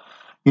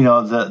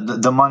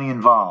 the money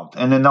involved.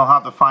 And then they'll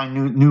have to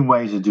find new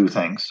ways to do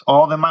things.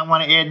 Or they might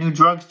want to add new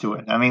drugs to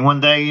it. I mean,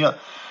 one day,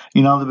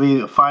 there'll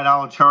be a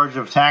 $5 charge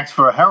of tax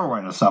for a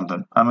heroin or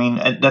something. I mean,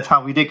 that's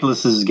how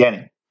ridiculous this is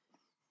getting.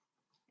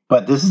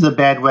 But this is a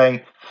bad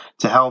way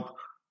to help,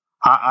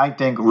 I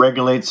think,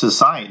 regulate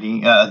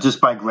society just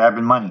by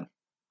grabbing money.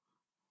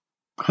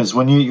 Because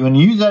when you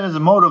use that as a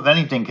motive,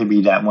 anything could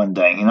be that one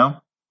day,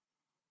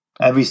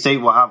 Every state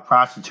will have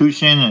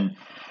prostitution and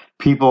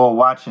people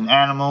watching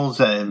animals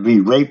be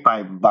raped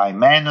by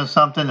men or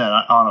something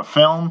on a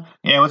film.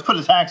 Yeah, let's put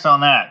a tax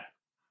on that.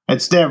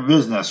 It's their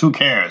business. Who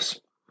cares?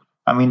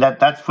 I mean,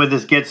 that's where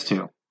this gets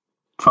to,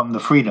 from the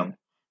freedom.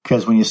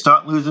 Because when you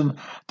start losing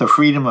the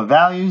freedom of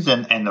values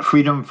and the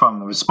freedom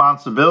from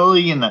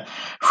responsibility and the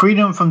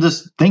freedom from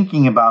just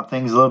thinking about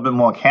things a little bit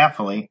more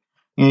carefully,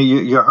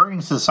 you're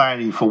hurting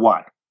society for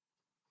what?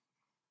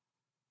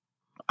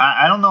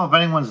 I don't know if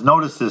anyone's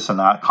noticed this or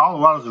not.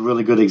 Colorado's a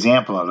really good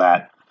example of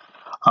that.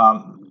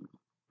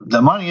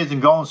 The money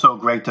isn't going so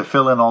great to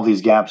fill in all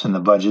these gaps in the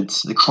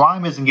budgets. The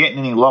crime isn't getting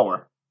any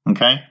lower.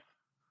 Okay?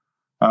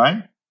 All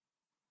right?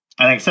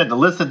 And like I said, the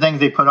list of things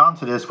they put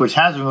onto this, which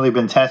hasn't really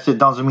been tested,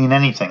 doesn't mean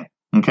anything.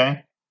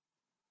 Okay?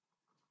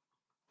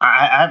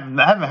 I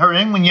haven't heard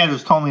anyone yet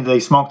who's told me they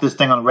smoke this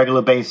thing on a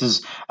regular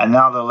basis and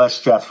now they're less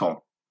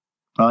stressful.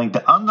 I think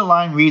the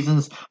underlying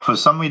reasons for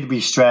somebody to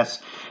be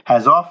stressed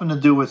has often to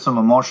do with some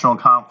emotional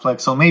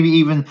conflicts or maybe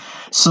even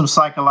some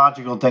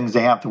psychological things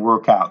they have to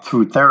work out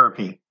through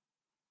therapy,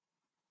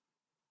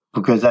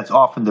 because that's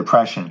often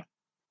depression.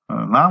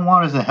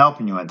 Marijuana isn't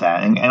helping you with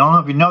that. And I don't know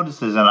if you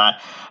noticed this or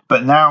not,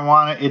 but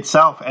marijuana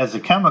itself as a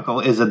chemical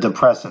is a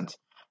depressant.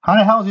 How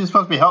the hell is you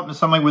supposed to be helping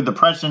somebody with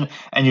depression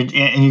and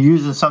you're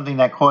using something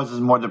that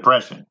causes more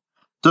depression?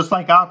 Just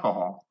like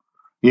alcohol.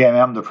 Yeah,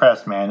 man, I'm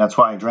depressed, man. That's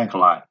why I drink a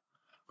lot.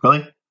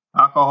 Really?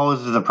 Alcohol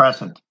is a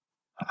depressant.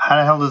 How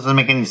the hell does it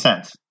make any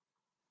sense?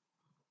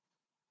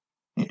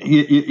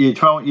 You're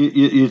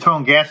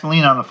throwing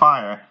gasoline on the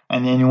fire,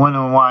 and then you're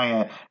wondering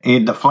why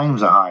the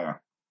flames are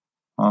higher.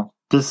 Well,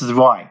 this is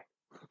why.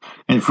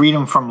 And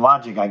freedom from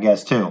logic, I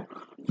guess, too.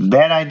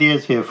 Bad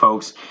ideas here,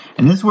 folks.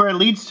 And this is where it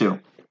leads to.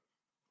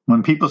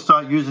 When people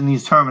start using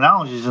these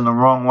terminologies in the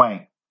wrong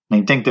way.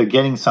 They think they're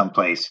getting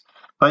someplace.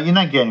 But you're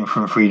not getting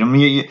from freedom.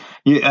 You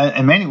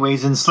in many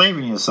ways,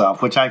 enslaving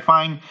yourself, which I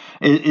find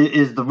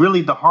is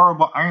really the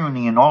horrible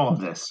irony in all of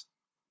this.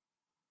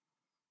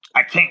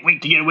 I can't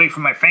wait to get away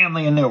from my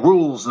family and their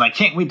rules, and I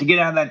can't wait to get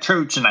out of that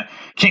church, and I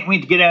can't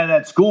wait to get out of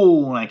that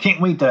school, and I can't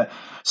wait to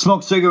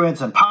smoke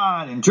cigarettes and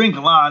pot and drink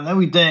a lot and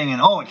everything,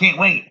 and I can't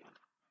wait.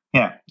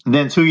 Yeah. And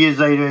then 2 years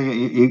later,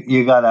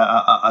 you got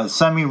a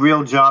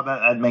semi-real job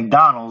at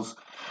McDonald's,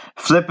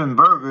 flipping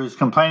burgers,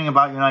 complaining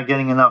about you're not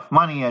getting enough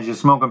money as you're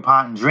smoking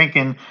pot and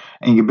drinking,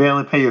 and you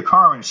barely pay your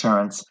car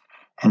insurance,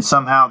 and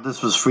somehow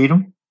this was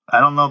freedom? I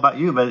don't know about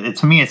you, but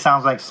to me it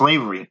sounds like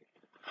slavery.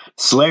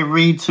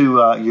 Slavery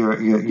to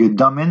your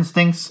dumb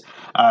instincts,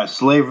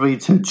 slavery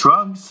to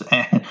drugs,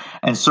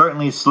 and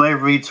certainly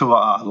slavery to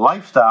a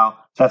lifestyle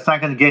that's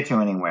not going to get you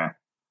anywhere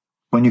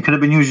when you could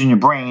have been using your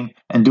brain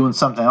and doing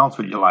something else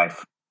with your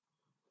life.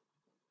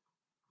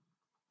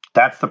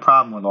 That's the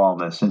problem with all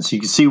this, and so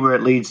you can see where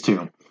it leads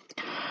to.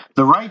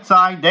 The right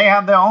side, they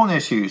have their own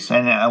issues,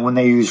 and when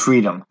they use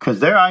freedom, because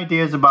their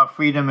ideas about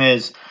freedom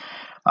is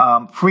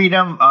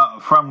freedom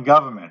from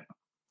government.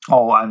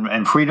 Oh,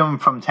 and freedom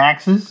from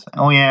taxes.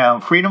 Oh yeah,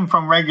 freedom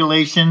from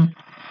regulation.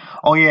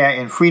 Oh yeah,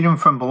 and freedom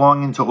from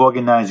belonging to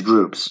organized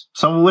groups.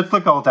 So let's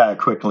look at that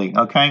quickly,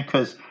 okay?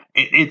 Because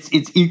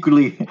it's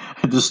equally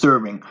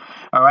disturbing.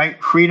 All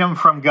right, freedom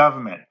from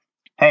government.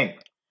 Hey,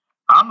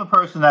 I'm a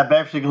person that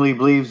basically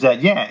believes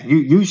that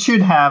you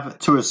should have,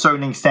 to a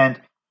certain extent,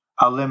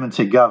 a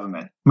limited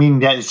government, meaning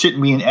that it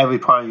shouldn't be in every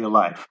part of your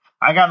life.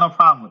 I got no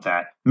problem with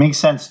that. Makes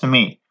sense to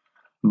me.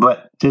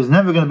 But there's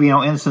never going to be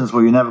no instance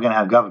where you're never going to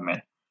have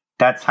government.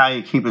 That's how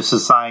you keep a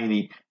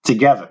society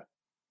together.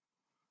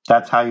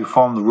 That's how you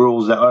form the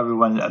rules that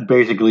everyone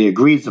basically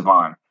agrees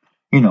upon.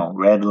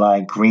 Red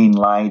light, green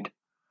light,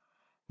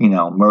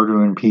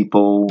 murdering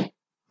people,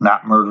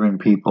 not murdering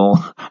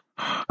people,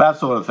 that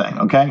sort of thing,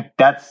 okay?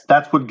 That's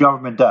what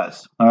government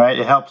does, all right?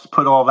 It helps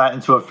put all that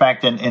into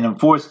effect and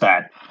enforce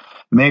that.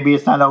 Maybe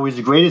it's not always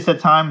the greatest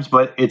at times,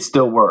 but it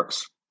still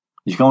works.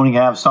 You can only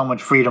have so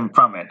much freedom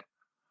from it.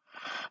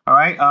 All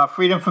right,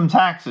 freedom from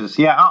taxes.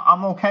 Yeah,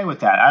 I'm okay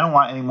with that. I don't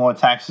want any more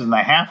taxes than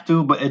I have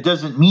to, but it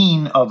doesn't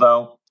mean,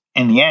 although,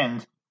 in the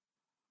end,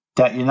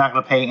 that you're not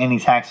going to pay any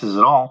taxes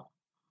at all.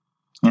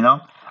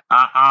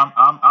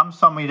 I'm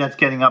somebody that's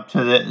getting up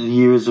to the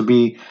years to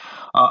be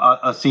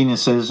a senior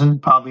citizen,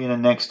 probably in the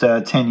next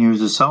 10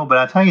 years or so. But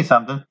I'll tell you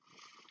something.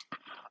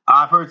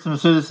 I've heard some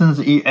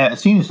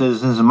senior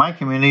citizens in my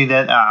community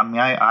that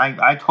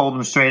I told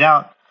them straight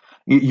out,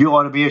 you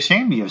ought to be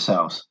ashamed of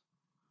yourselves.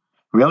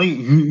 Really?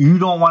 You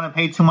don't want to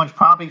pay too much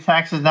property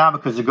taxes now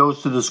because it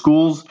goes to the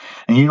schools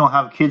and you don't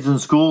have kids in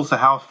school, so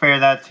how fair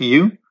that's to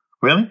you?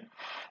 Really?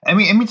 Let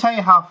me tell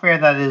you how fair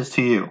that is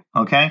to you,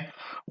 okay?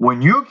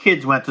 When your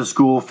kids went to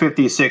school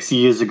 50, 60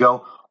 years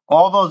ago,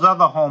 all those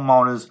other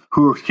homeowners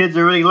whose kids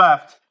already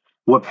left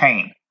were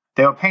paying.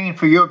 They were paying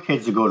for your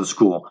kids to go to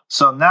school.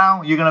 So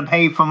now you're going to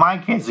pay for my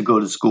kids to go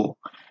to school.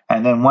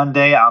 And then one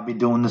day I'll be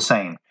doing the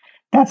same.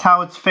 That's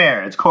how it's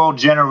fair. It's called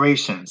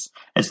generations.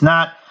 It's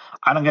not,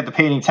 I don't get to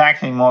pay any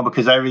tax anymore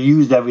because I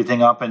reused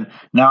everything up and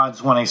now I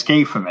just want to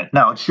escape from it.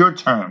 No, it's your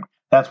turn.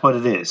 That's what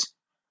it is.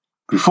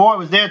 Before it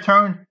was their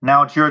turn,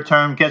 now it's your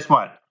turn. Guess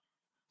what?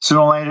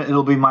 Sooner or later,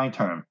 it'll be my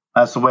turn.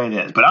 That's the way it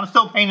is. But I'm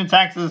still paying the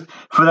taxes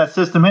for that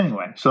system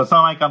anyway. So it's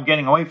not like I'm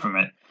getting away from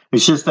it.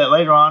 It's just that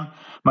later on,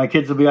 my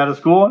kids will be out of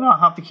school and I'll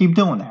have to keep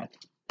doing that.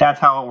 That's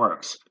how it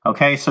works.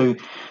 Okay, so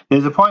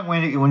there's a point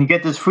when you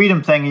get this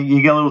freedom thing,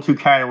 you get a little too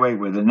carried away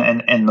with it.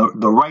 And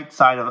the right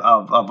side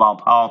of our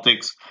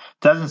politics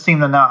doesn't seem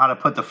to know how to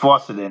put the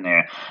faucet in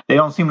there. They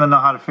don't seem to know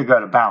how to figure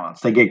out a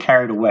balance. They get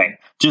carried away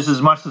just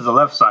as much as the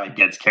left side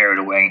gets carried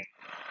away.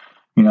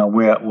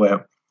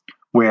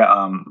 Where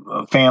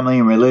family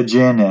and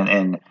religion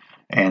and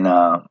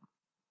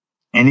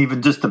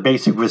even just the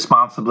basic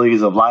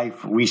responsibilities of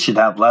life, we should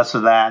have less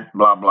of that.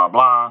 Blah blah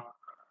blah.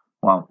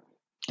 Well,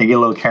 they get a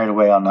little carried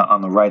away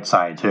on the right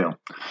side too.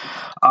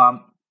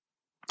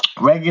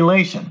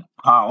 Regulation.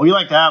 We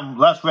like to have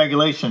less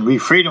regulation. We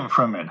freedom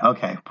from it.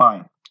 Okay,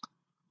 fine.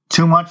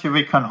 Too much of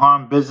it can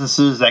harm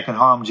businesses. That can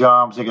harm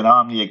jobs. It can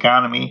harm the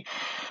economy.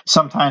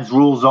 Sometimes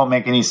rules don't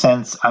make any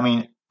sense. I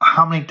mean,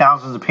 how many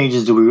thousands of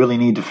pages do we really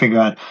need to figure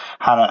out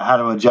how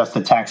to adjust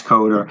the tax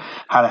code or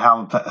how to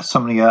have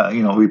somebody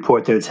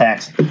report their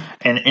tax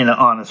in an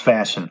honest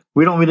fashion?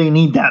 We don't really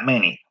need that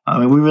many. I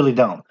mean, we really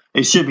don't.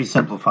 It should be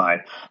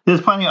simplified.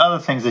 There's plenty of other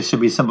things that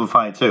should be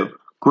simplified too.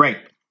 Great.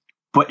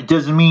 But it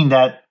doesn't mean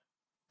that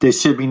there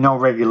should be no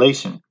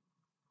regulation.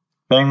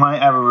 If anyone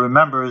ever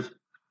remembers,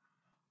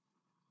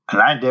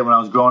 and I did when I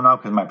was growing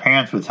up because my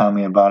parents would tell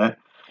me about it,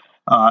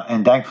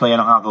 and thankfully I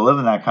don't have to live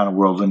in that kind of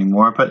world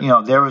anymore. But,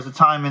 there was a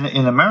time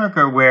in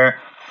America where,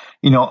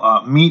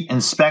 meat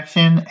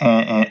inspection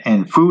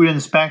and food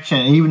inspection,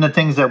 and even the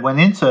things that went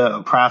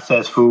into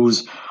processed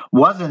foods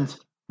wasn't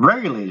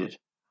regulated,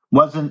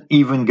 wasn't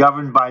even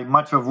governed by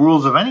much of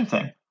rules of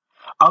anything.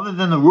 Other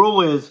than the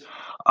rule is,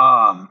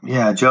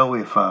 Joe,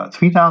 if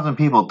 3,000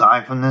 people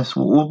die from this,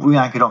 we'll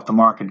knock it off the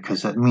market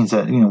because that means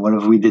that,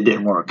 whatever we did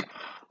didn't work.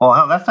 Well,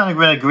 hell, that's not a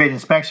really great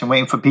inspection,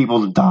 waiting for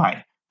people to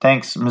die.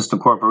 Thanks, Mr.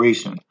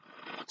 Corporation.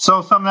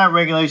 So some of that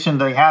regulation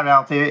they have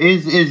out there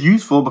is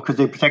useful because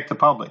they protect the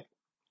public.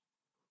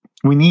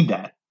 We need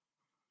that.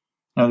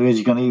 In other words,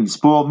 you're going to eat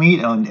spoiled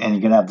meat and you're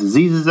going to have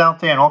diseases out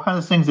there and all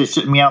kinds of things that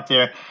shouldn't be out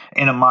there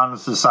in a modern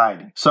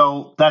society.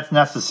 So that's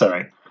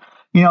necessary.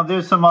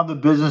 There's some other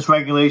business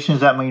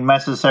regulations that may be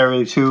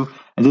necessary too.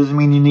 It doesn't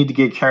mean you need to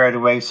get carried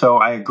away. So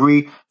I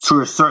agree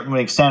to a certain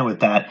extent with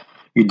that.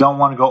 You don't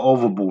want to go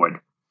overboard.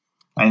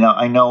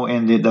 I know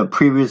in the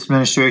previous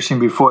administration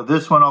before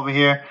this one over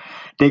here,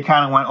 they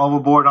kind of went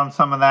overboard on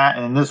some of that.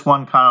 And this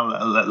one kind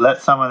of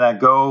let some of that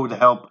go to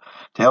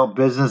help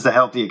business, to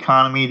help the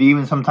economy, to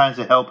even sometimes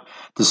to help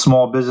the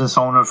small business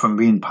owner from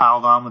being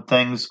piled on with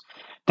things.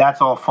 That's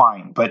all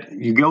fine. But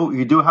you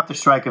do have to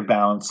strike a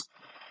balance.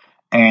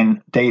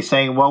 And they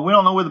say, well, we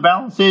don't know where the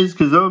balance is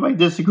because everybody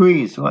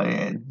disagrees. Well,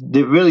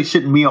 there really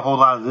shouldn't be a whole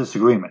lot of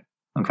disagreement.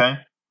 Okay?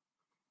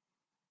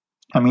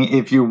 I mean,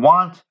 if you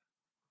want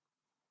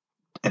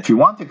if you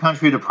want the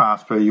country to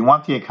prosper, you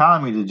want the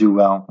economy to do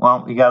well,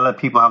 you got to let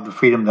people have the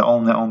freedom to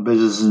own their own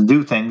businesses and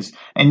do things,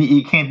 and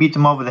you can't beat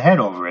them over the head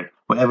over it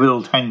with every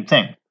little tiny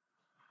thing.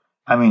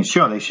 I mean,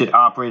 sure, they should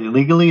operate it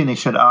legally, and they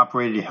should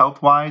operate it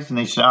health-wise, and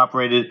they should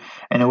operate it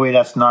in a way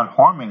that's not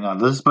harming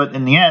others, but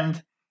in the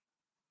end,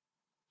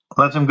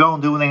 let them go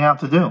and do what they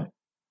have to do.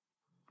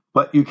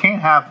 But you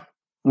can't have,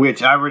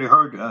 which I already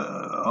heard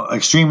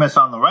extremists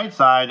on the right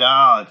side,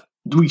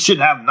 we should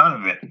have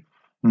none of it.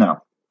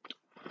 No.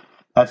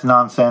 That's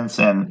nonsense,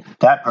 and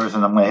that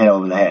person I'm going to hit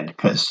over the head.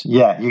 Because,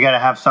 yeah, you got to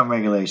have some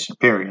regulation,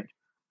 period.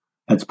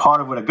 That's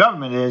part of what a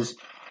government is.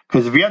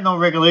 Because if you have no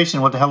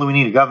regulation, what the hell do we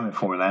need a government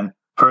for then,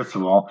 first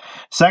of all?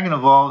 Second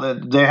of all,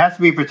 there has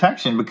to be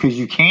protection, because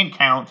you can't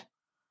count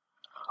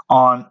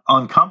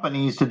on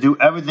companies to do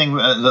everything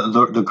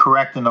the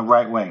correct and the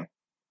right way.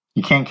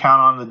 You can't count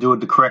on them to do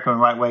it the correct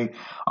and right way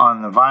on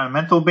an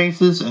environmental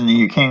basis, and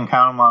you can't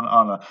count them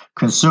on a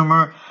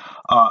consumer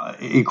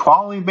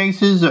equality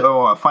basis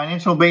or a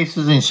financial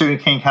basis, and you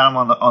certainly can't count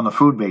them on the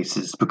food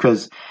basis,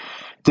 because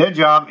their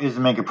job is to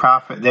make a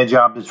profit. Their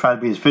job is to try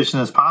to be as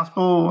efficient as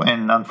possible,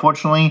 and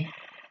unfortunately,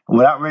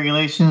 without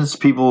regulations,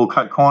 people will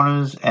cut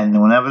corners, and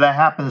whenever that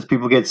happens,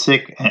 people get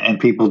sick and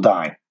people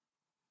die.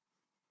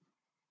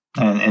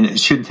 And it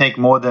shouldn't take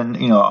more than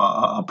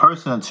a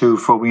person or two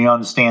for we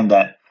understand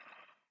that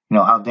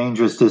how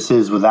dangerous this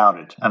is without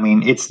it. I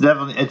mean, it's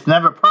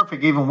never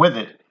perfect even with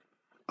it.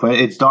 But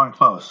it's darn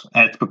close,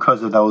 and it's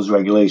because of those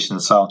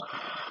regulations. So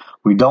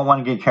we don't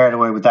want to get carried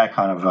away with that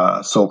kind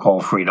of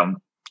so-called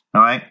freedom.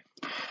 All right,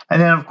 and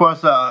then of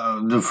course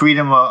the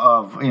freedom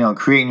of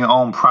creating your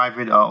own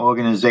private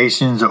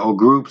organizations or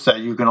groups that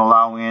you can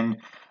allow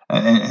in,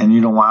 and you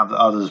don't want to have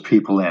others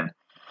people in.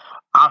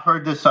 I've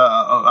heard this.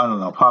 I don't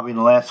know, probably in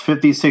the last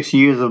 56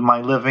 years of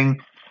my living.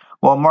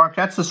 Well, Mark,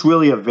 that's just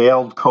really a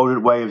veiled,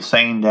 coded way of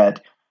saying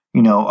that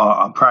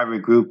a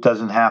private group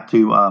doesn't have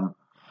to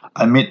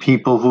admit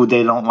people who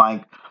they don't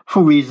like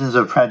for reasons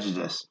of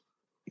prejudice.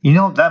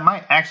 That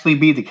might actually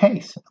be the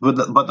case. But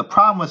the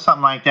problem with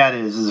something like that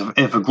is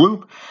if a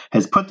group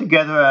has put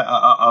together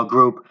a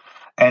group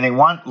and they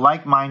want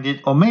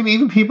like-minded, or maybe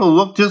even people who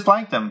look just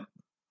like them,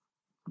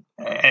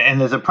 and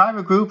there's a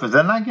private group, if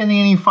they're not getting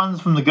any funds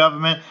from the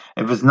government,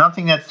 if it's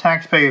nothing that's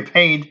taxpayer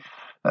paid,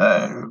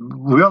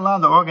 we're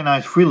allowed to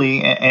organize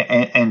freely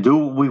and do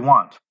what we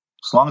want,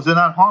 as long as they're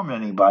not harming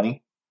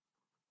anybody.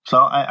 So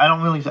I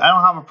don't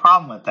have a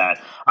problem with that.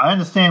 I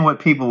understand what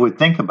people would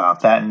think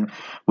about that, and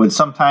would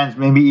sometimes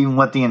maybe even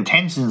what the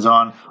intentions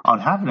on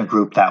having a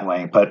group that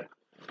way. But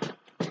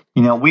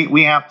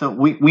we have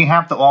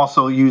to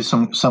also use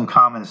some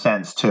common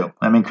sense too.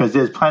 I mean, because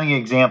there's plenty of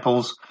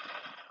examples.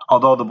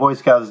 Although the Boy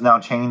Scouts has now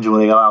changed where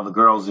they allow the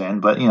girls in,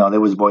 but there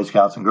was Boy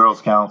Scouts and Girl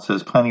Scouts.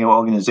 There's plenty of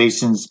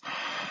organizations,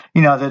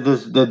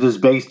 that is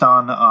based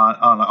on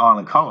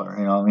a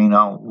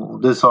color.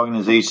 This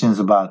organization is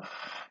about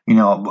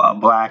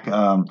black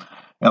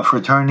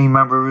fraternity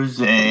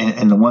members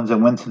and the ones that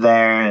went to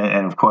there,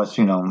 and of course,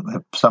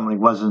 if somebody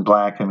wasn't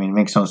black, it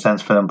makes no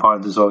sense for them part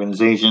of this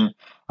organization.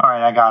 All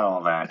right, I got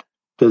all that.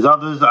 There's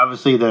others,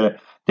 obviously,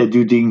 that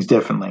do things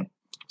differently.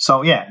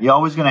 So yeah, you're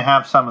always going to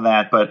have some of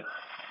that, but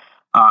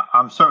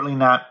I'm certainly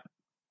not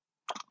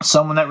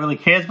someone that really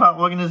cares about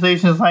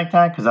organizations like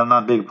that, because I'm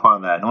not a big part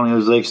of that. The only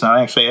organization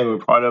I'm actually ever a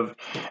part of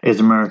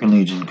is American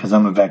Legion, because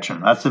I'm a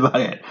veteran. That's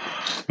about it,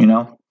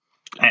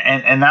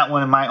 And that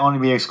one might only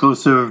be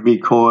exclusive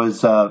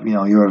because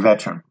you're a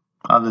veteran.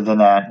 Other than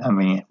that,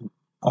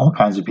 all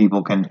kinds of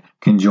people can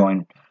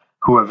join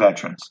who are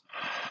veterans.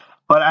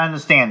 But I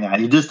understand that.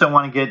 You just don't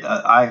want to get,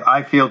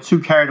 I feel, too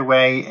carried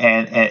away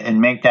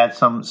and make that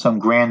some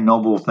grand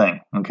noble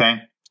thing, okay?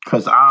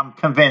 Because I'm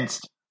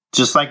convinced,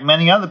 just like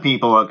many other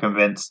people are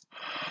convinced,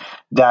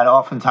 that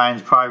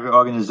oftentimes private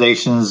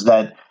organizations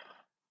that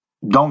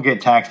don't get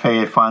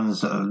taxpayer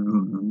funds,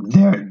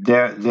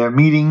 their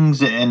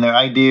meetings and their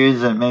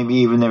ideas and maybe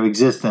even their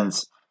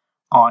existence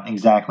aren't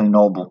exactly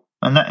noble.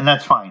 And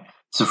that's fine.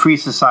 It's a free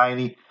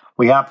society.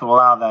 We have to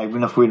allow that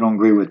even if we don't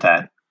agree with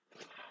that.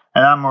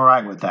 And I'm all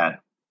right with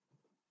that.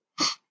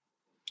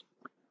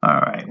 All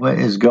right, what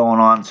is going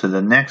on to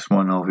the next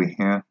one over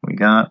here? We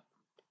got...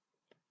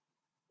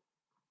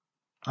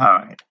 All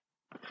right.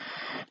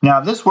 Now,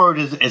 this word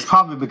is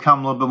probably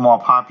become a little bit more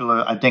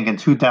popular, I think, in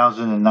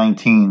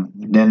 2019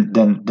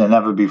 than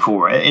ever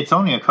before. It's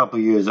only a couple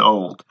of years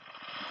old.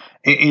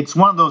 It's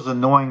one of those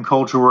annoying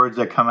culture words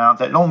that come out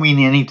that don't mean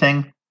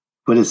anything,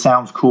 but it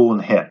sounds cool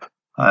and hip.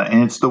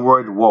 And it's the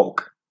word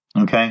woke.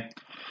 Okay?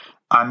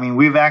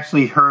 We've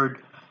actually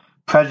heard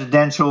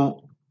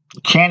presidential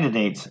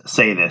candidates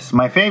say this.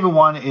 My favorite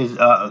one is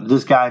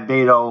this guy,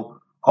 Beto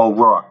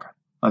O'Rourke,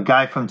 a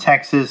guy from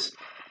Texas.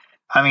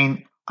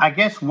 I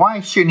guess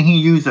why shouldn't he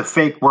use a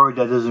fake word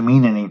that doesn't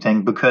mean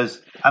anything?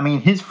 Because,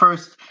 his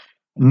first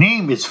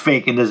name is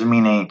fake and doesn't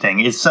mean anything.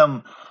 It's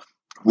some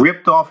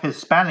ripped off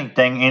Hispanic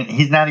thing, and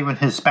he's not even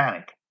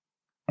Hispanic.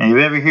 And if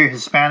you ever hear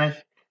Hispanic,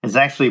 it's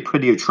actually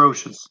pretty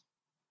atrocious.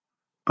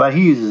 But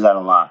he uses that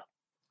a lot.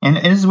 And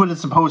this is what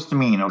it's supposed to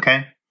mean,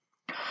 okay?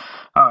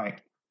 All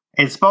right.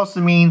 It's supposed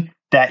to mean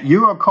that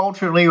you are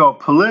culturally or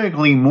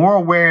politically more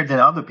aware than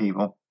other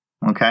people,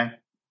 okay?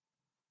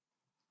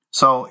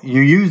 So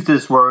you use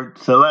this word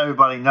to let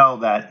everybody know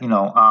that,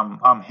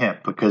 I'm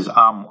hip because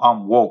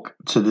I'm woke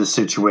to this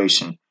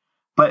situation.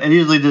 But it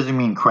usually doesn't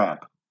mean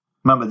crap.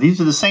 Remember, these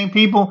are the same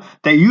people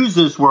that use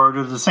this word,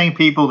 are the same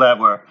people that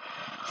were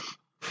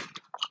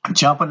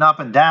jumping up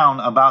and down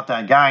about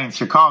that guy in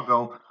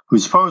Chicago who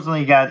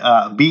supposedly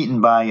got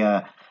beaten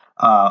by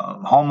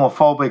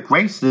homophobic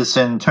racists,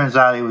 and turns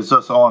out it was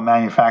just all a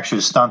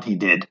manufactured stunt he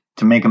did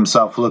to make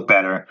himself look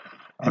better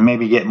and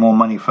maybe get more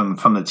money from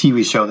the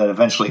TV show that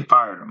eventually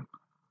fired him.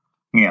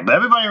 Yeah, but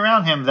everybody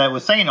around him that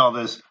was saying all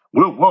this,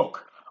 we're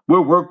woke.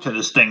 We're woke to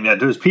this thing, that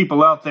there's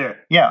people out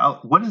there. Yeah,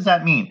 what does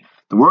that mean?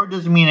 The word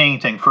doesn't mean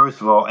anything,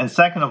 first of all. And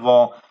second of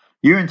all,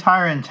 your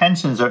entire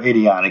intentions are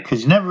idiotic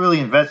because you never really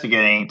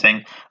investigate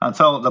anything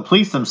until the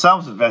police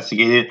themselves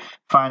investigated,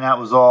 find out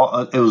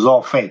it was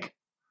all fake.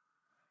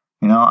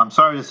 I'm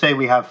sorry to say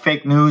we have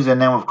fake news,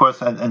 and then of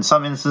course, in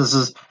some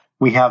instances,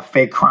 we have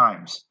fake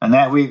crimes, and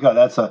there we go.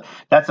 That's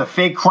a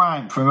fake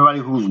crime for everybody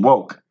who's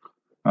woke.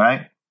 All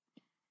right,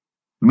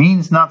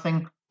 means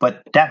nothing,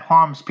 but that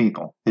harms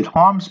people. It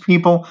harms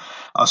people.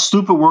 A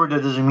stupid word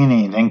that doesn't mean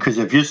anything. Because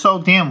if you're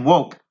so damn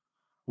woke,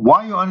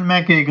 why are you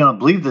automatically going to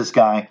believe this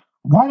guy?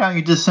 Why don't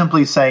you just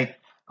simply say,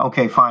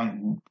 okay,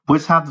 fine,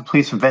 let's have the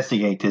police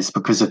investigate this,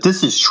 because if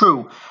this is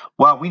true,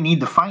 well, we need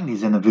to find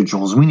these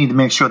individuals. We need to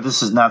make sure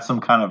this is not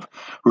some kind of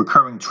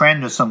recurring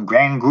trend or some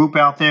grand group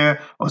out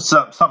there or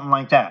something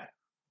like that.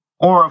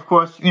 Or, of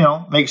course,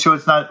 make sure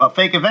it's not a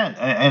fake event,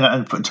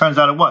 and it turns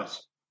out it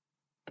was.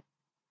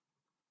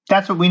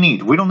 That's what we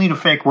need. We don't need a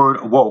fake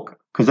word, woke,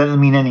 because that doesn't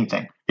mean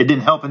anything. It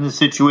didn't help in this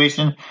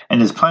situation, and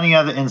there's plenty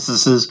of other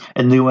instances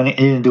it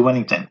didn't do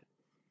anything.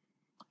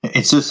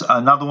 It's just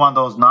another one of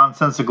those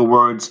nonsensical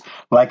words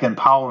like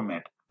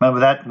empowerment.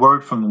 Remember that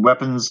word from the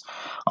Weapons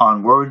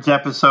on Words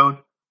episode?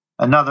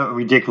 Another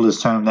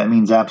ridiculous term that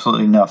means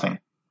absolutely nothing.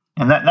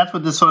 And that's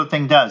what this sort of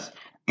thing does.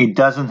 It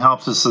doesn't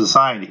help the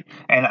society.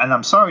 And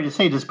I'm sorry to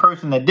say, this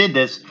person that did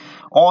this,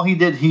 all he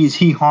did,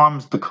 he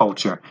harms the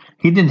culture.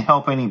 He didn't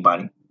help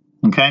anybody.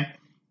 Okay?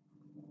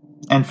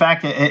 In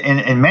fact,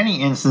 in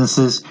many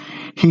instances,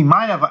 he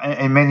might have,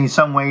 in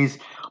some ways,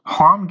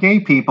 harmed gay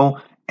people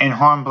and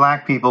harmed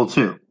black people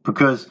too.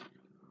 Because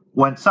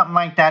when something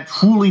like that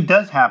truly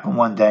does happen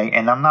one day,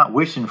 and I'm not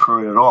wishing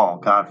for it at all,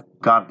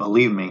 God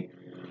believe me,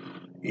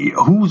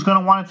 who's going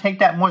to want to take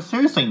that more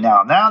seriously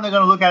now? Now they're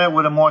going to look at it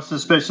with a more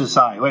suspicious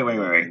eye.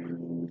 Wait.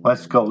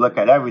 Let's go look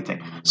at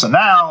everything. So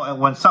now,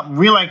 when something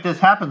real like this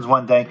happens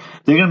one day,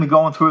 they're going to be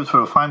going through it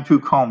for a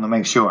fine-tooth comb to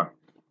make sure.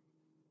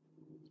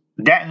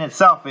 That in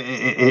itself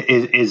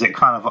is a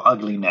kind of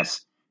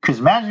ugliness. Because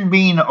imagine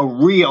being a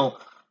real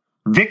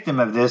victim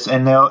of this,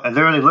 and they're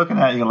really looking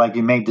at you like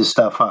you made this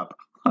stuff up.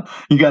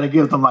 You got to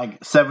give them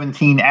like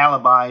 17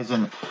 alibis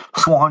and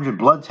 400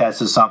 blood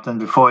tests or something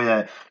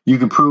before you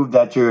can prove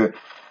that you're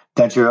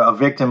a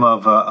victim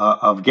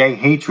of gay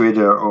hatred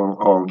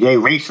or gay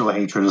racial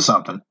hatred or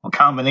something. A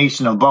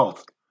combination of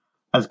both.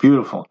 That's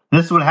beautiful. And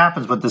this is what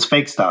happens with this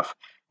fake stuff.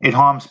 It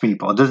harms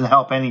people. It doesn't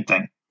help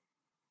anything.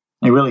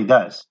 It really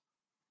does.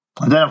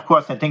 And then, of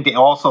course, I think they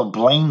also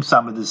blame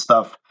some of this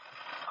stuff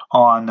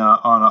on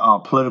a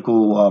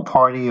political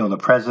party or the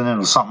president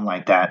or something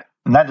like that.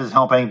 And that doesn't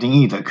help anything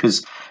either,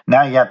 because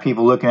now you got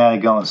people looking at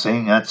it going,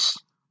 see, that's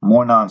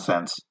more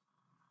nonsense.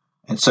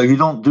 And so you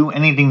don't do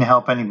anything to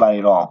help anybody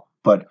at all,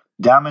 but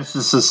damage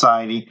the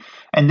society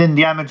and then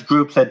damage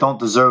groups that don't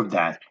deserve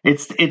that.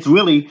 It's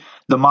really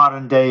the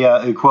modern day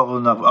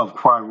equivalent of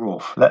Cry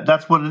Wolf.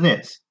 That's what it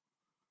is.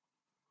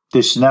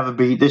 This should never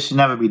be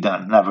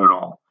done, never at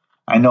all.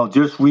 I know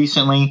just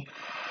recently,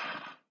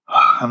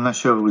 I'm not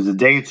sure if it was a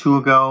day or two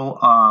ago,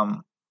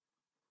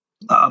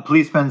 a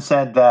policeman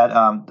said that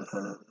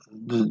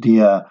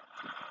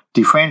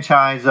the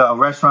franchise, a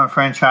restaurant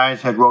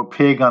franchise, had wrote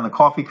 "pig" on the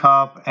coffee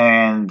cup,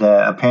 and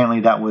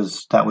apparently that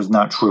was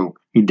not true.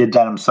 He did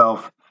that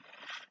himself,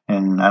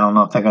 and I don't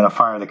know if they're going to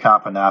fire the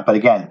cop or not. But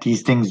again,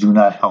 these things do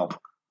not help.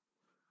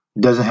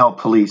 It doesn't help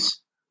police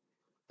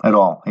at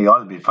all. He ought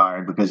to be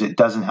fired because it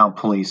doesn't help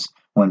police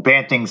when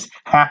bad things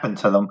happen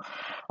to them,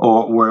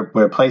 or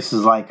where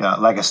places like a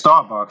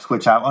Starbucks,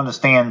 which I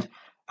understand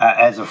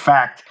as a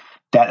fact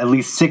that at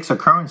least 6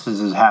 occurrences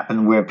has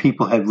happened where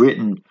people had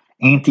written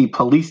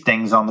anti-police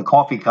things on the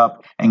coffee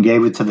cup and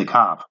gave it to the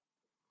cop.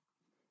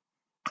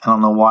 I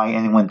don't know why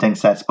anyone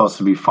thinks that's supposed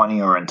to be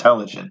funny or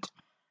intelligent.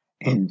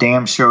 It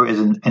damn sure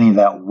isn't any of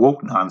that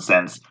woke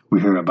nonsense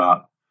we hear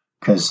about,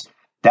 because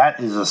that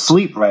is a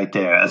sleep right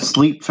there, a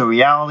sleep to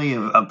reality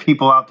of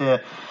people out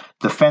there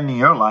defending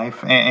your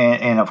life,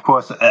 and of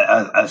course,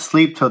 a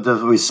sleep to the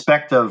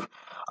respect of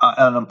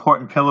an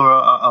important pillar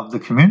of the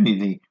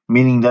community,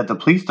 meaning that the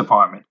police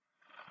department.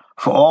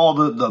 For all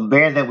the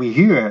bad that we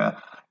hear,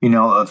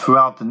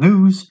 throughout the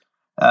news,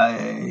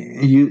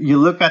 you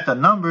look at the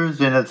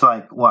numbers and it's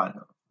like, what,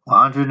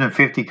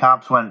 150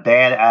 cops went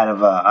bad out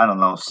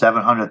of,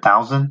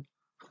 700,000?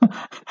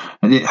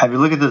 Have you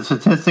looked at the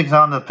statistics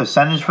on the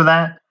percentage for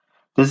that?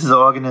 This is an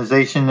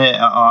organization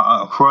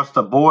across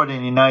the board in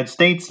the United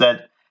States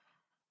that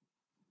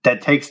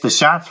takes the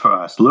shots for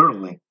us,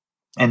 literally,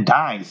 and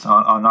dies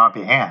on our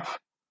behalf.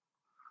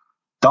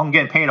 Don't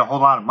get paid a whole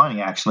lot of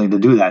money, actually, to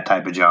do that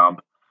type of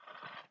job.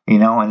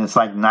 And it's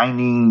like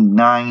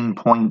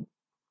 99.7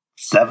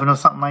 or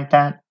something like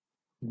that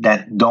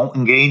don't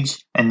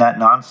engage in that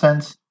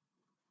nonsense.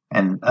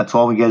 And that's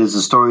all we get is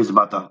the stories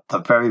about the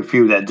very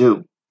few that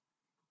do.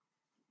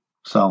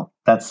 So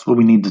that's what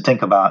we need to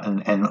think about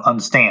and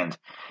understand.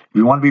 If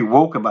you want to be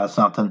woke about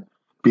something,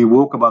 be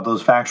woke about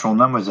those factual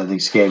numbers that they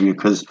scare you,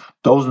 because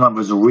those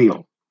numbers are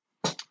real.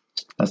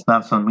 That's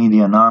not some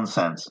media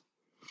nonsense.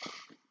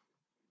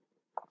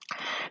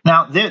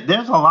 Now,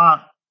 there's a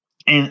lot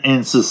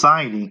in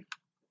society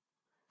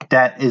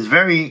that is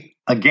very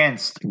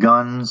against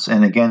guns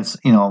and against,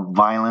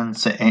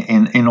 violence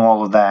in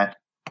all of that.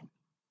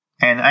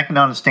 And I can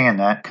understand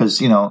that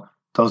because,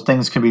 those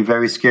things can be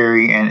very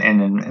scary.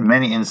 And in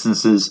many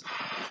instances,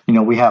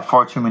 we have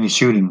far too many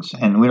shootings,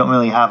 and we don't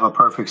really have a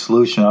perfect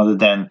solution other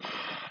than,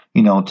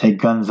 take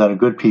guns out of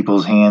good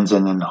people's hands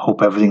and then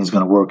hope everything's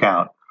going to work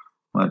out,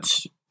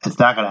 which it's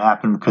not going to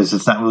happen because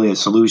it's not really a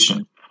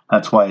solution.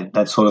 That's why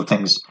that sort of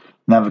thing's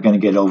never going to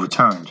get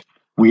overturned.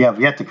 We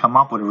have yet to come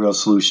up with a real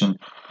solution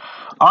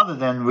other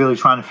than really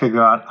trying to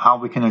figure out how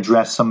we can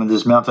address some of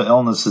these mental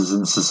illnesses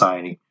in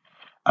society.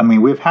 I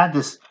mean, we've had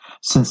this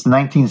since the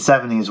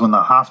 1970s when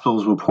the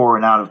hospitals were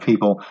pouring out of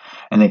people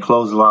and they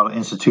closed a lot of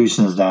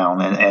institutions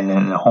down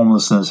and the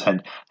homelessness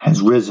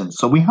has risen.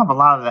 So we have a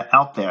lot of that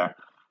out there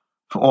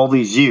for all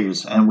these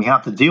years, and we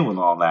have to deal with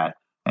all that.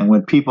 And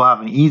when people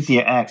have an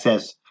easier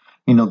access,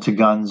 to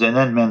guns and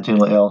then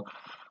mentally ill,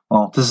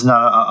 well, this is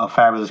not a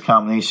fabulous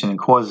combination and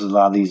causes a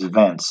lot of these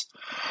events.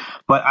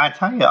 But I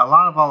tell you, a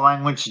lot of our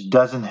language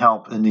doesn't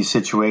help in these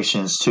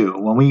situations too.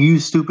 When we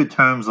use stupid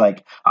terms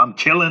like "I'm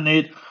killing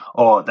it,"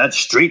 or "that's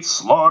straight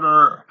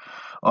slaughter,"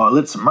 or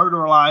 "let's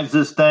murderize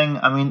this thing,"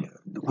 I mean,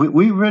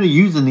 we're really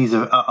using these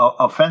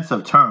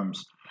offensive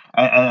terms.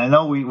 And I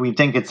know we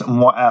think it's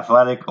more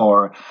athletic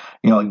or,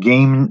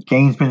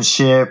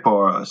 gamesmanship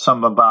or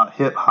something about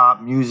hip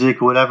hop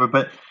music or whatever,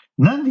 but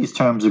none of these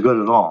terms are good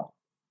at all.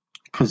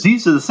 Because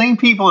these are the same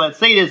people that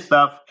say this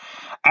stuff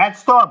at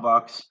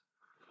Starbucks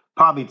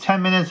probably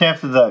 10 minutes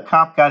after the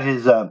cop got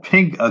his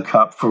pig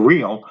cup for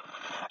real.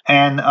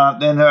 And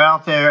then they're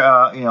out there,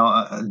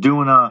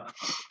 doing a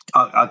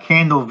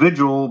candle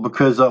vigil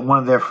because one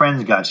of their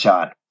friends got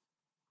shot.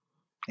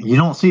 You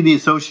don't see the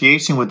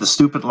association with the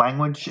stupid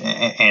language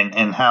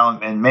and how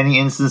in many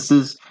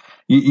instances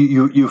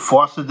you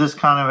fostered this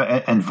kind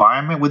of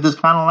environment with this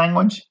kind of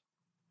language.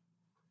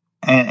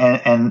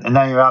 And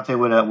now you're out there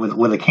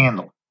with a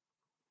candle.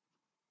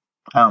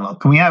 I don't know.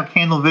 Can we have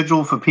candle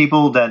vigil for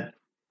people that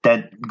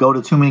go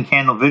to too many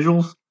candle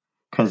vigils?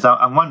 Because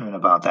I'm wondering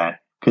about that.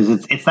 Because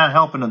it's not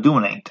helping or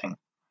doing anything.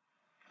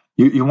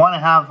 You want to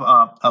have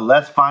a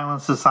less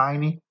violent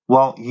society?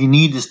 Well, you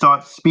need to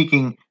start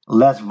speaking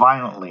less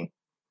violently.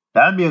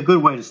 That'd be a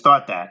good way to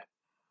start that.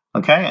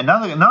 Okay?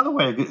 Another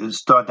way to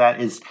start that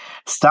is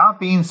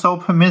stop being so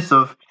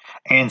permissive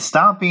and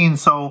stop being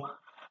so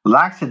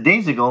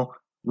lackadaisical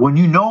when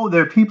you know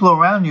there are people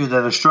around you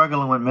that are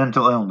struggling with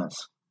mental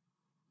illness.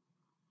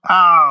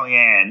 Oh,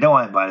 yeah, don't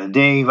worry about it.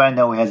 Dave, I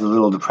know he has a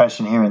little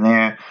depression here and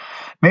there.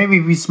 Maybe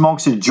if he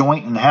smokes a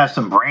joint and has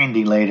some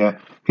brandy later,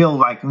 he'll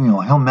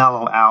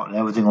mellow out and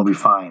everything will be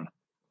fine.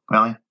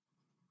 Really?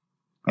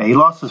 Yeah, he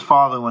lost his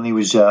father when he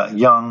was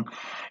young.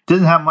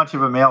 Didn't have much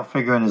of a male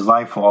figure in his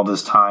life for all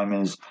this time,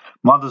 and his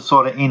mother's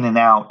sort of in and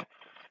out,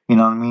 you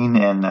know what I mean?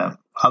 And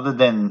other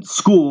than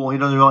school, he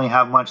doesn't really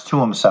have much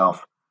to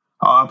himself.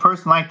 A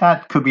person like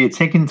that could be a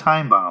ticking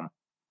time bomb,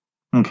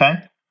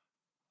 okay?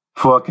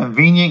 For a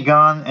convenient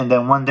gun, and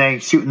then one day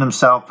shooting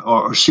himself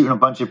or shooting a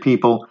bunch of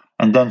people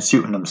and then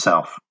shooting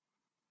himself.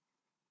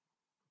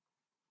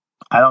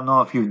 I don't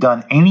know if you've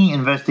done any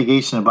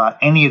investigation about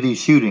any of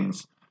these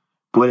shootings,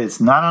 but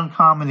it's not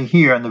uncommon to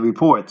hear in the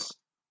reports,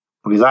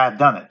 because I have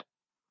done it.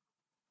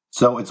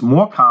 So it's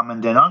more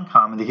common than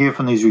uncommon to hear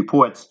from these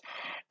reports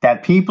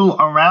that people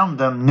around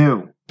them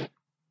knew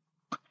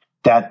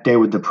that they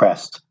were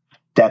depressed,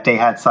 that they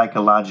had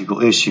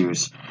psychological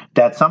issues,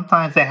 that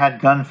sometimes they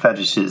had gun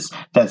fetishes,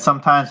 that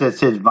sometimes they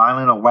said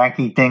violent or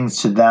wacky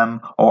things to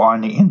them or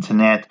on the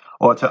internet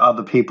or to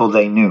other people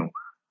they knew.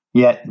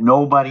 Yet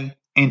nobody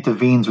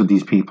intervenes with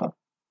these people.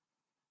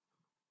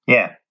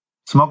 Yeah,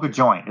 smoke a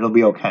joint. It'll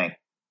be okay.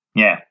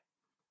 Yeah.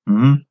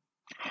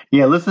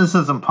 Yeah, listen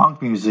to some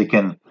punk music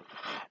and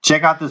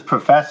check out this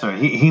professor.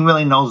 He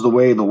really knows the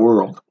way of the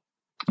world.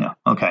 Yeah,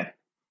 okay.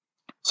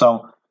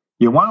 So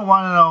you want to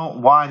know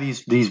why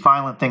these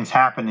violent things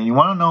happen, and you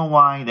want to know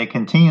why they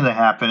continue to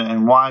happen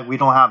and why we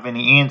don't have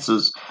any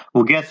answers.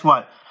 Well, guess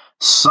what?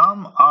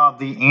 Some of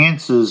the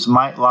answers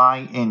might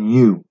lie in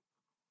you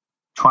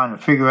trying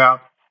to figure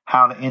out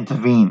how to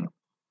intervene.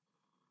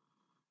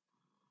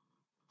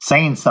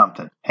 Saying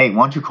something. Hey,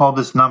 why don't you call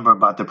this number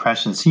about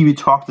depression? See if you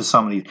talk to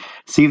somebody.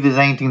 See if there's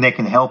anything they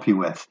can help you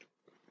with.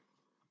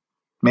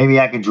 Maybe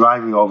I could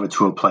drive you over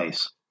to a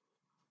place.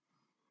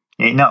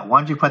 No, why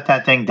don't you put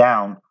that thing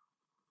down,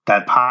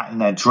 that pot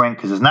and that drink,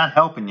 because it's not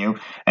helping you,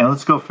 and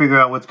let's go figure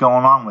out what's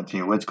going on with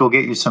you. Let's go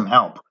get you some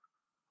help.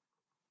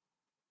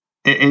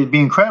 It'd be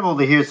incredible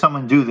to hear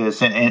someone do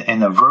this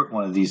and avert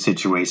one of these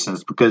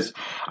situations, because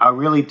I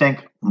really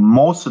think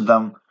most of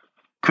them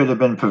could have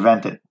been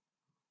prevented.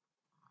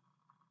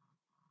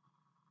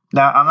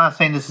 Now, I'm not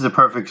saying this is a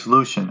perfect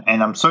solution,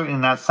 and I'm certainly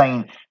not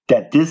saying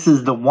that this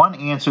is the one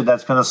answer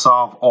that's going to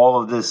solve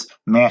all of this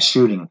mass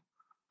shooting,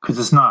 because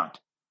it's not.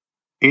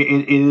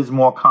 It is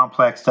more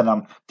complex than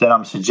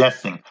I'm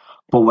suggesting.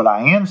 But what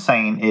I am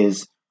saying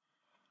is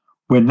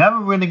we're never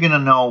really going to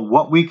know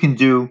what we can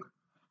do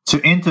to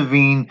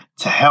intervene,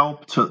 to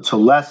help, to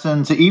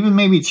lessen, to even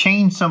maybe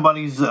change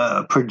somebody's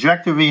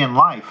trajectory in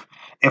life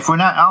if we're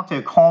not out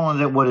there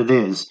calling it what it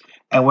is,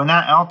 and we're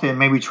not out there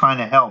maybe trying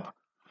to help.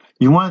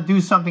 You want to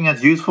do something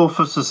that's useful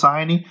for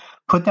society?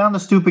 Put down the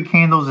stupid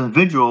candles and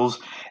vigils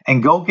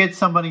and go get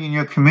somebody in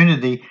your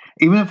community,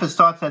 even if it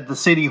starts at the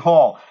city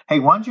hall. Hey,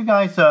 why don't you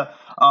guys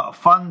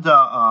fund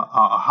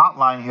a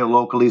hotline here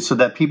locally so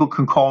that people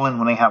can call in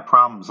when they have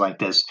problems like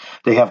this?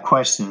 They have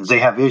questions. They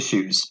have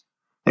issues.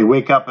 They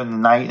wake up in the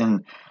night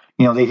and,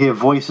 they hear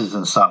voices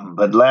and something,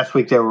 but last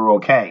week they were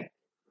okay.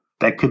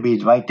 That could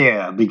be right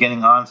there, a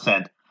beginning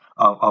onset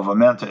of a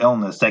mental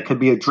illness that could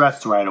be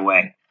addressed right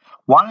away.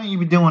 Why don't you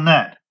be doing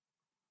that?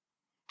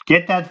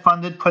 Get that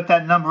funded, put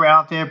that number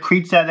out there,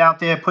 preach that out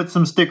there, put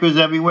some stickers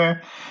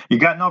everywhere. You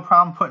got no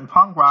problem putting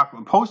punk rock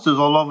posters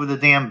all over the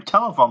damn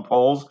telephone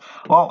poles.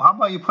 Well, how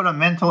about you put a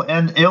mental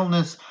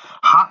illness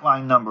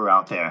hotline number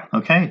out there,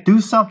 okay?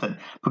 Do something,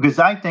 because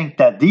I think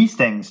that these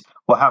things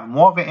will have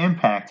more of an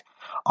impact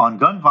on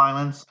gun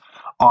violence,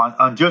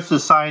 on just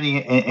society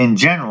in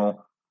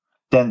general,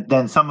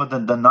 than some of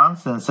the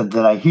nonsense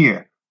that I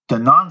hear. The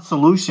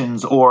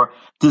non-solutions, or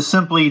just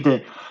simply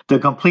the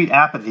complete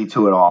apathy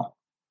to it all.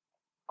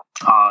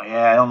 Oh,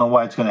 yeah, I don't know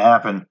why it's going to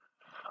happen.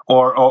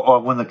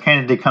 Or when the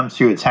candidate comes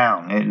to your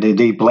town,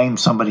 they blame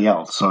somebody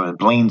else, or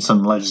blame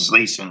some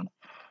legislation,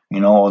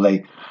 or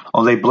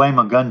they blame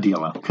a gun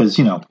dealer. Because,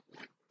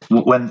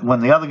 when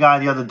the other guy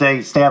the other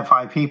day stabbed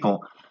 5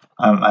 people,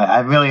 I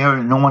really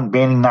heard no one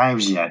banning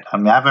knives yet. I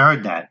haven't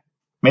heard that.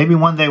 Maybe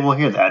one day we'll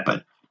hear that,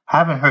 but I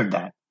haven't heard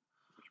that.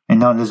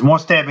 And there's more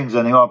stabbings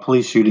than there are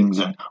police shootings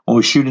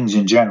or shootings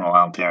in general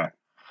out there.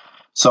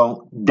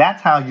 So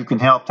that's how you can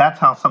help. That's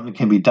how something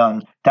can be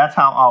done. That's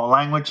how our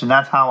language and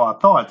that's how our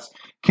thoughts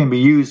can be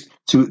used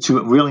to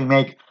really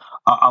make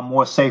a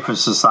more safer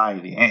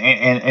society,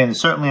 and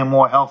certainly a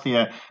more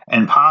healthier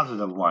and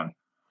positive one.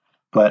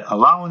 But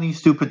allowing these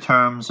stupid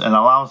terms and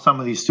allowing some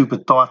of these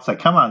stupid thoughts that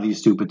come out of these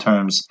stupid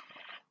terms,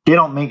 they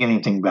don't make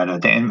anything better.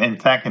 In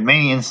fact, in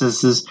many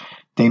instances,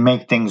 they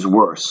make things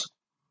worse.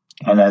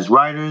 And as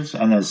writers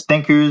and as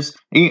thinkers,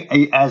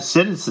 as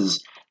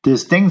citizens,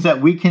 there's things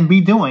that we can be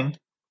doing,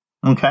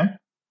 okay,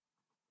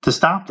 to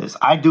stop this.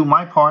 I do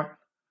my part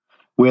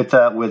with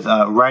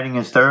writing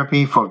as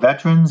therapy for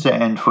veterans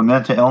and for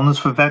mental illness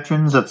for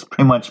veterans. That's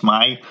pretty much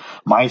my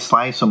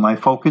slice or my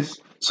focus.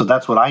 So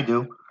that's what I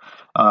do,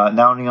 not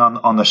only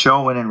on the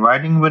show and in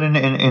writing, but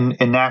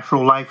in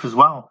natural life as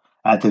well,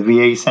 at the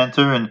VA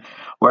center and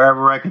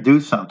wherever I could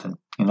do something.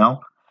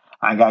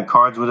 I got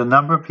cards with a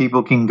number.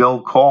 People can go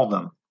call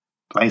them.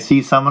 If I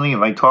see somebody, if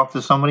I talk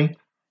to somebody,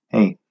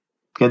 hey,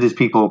 give these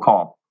people a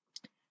call.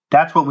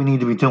 That's what we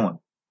need to be doing,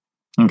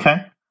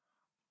 okay?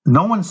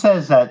 No one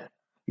says that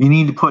you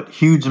need to put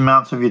huge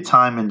amounts of your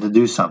time in to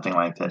do something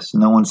like this.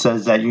 No one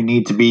says that you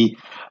need to be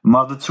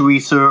Mother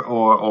Teresa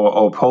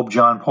or Pope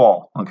John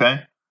Paul,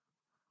 okay?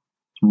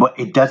 But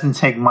it doesn't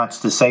take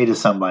much to say to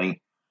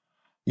somebody,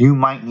 you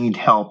might need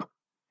help.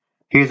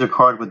 Here's a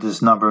card with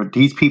this number.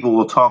 These people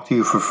will talk to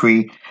you for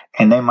free,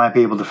 and they might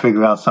be able to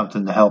figure out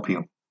something to help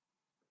you.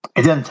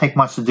 It doesn't take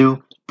much to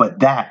do, but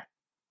that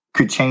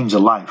could change a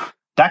life.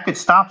 That could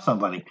stop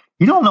somebody.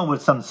 You don't know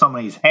what's in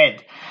somebody's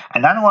head.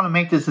 And I don't want to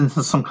make this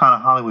into some kind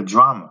of Hollywood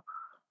drama,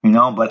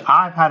 but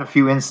I've had a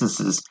few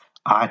instances.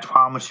 I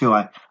promise you,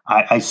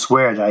 I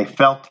swear that I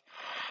felt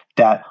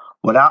that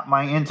without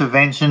my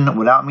intervention,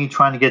 without me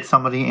trying to get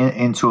somebody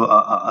into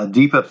a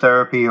deeper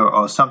therapy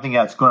or something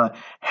that's going to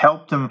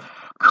help them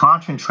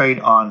concentrate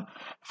on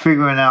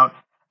figuring out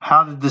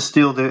how to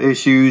distill their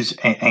issues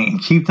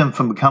and keep them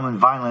from becoming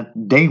violent,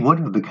 they would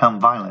have become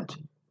violent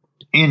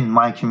in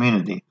my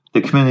community,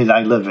 the community that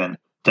I live in,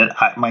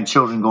 that my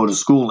children go to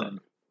school in.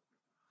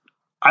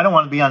 I don't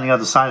want to be on the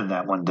other side of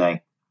that one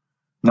day,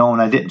 knowing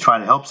I didn't try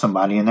to help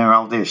somebody and they're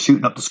out there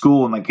shooting up the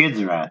school where my kids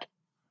are at.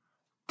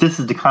 This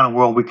is the kind of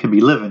world we could be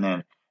living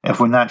in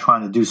if we're not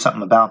trying to do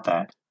something about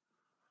that.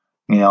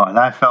 And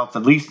I felt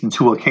at least in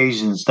 2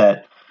 occasions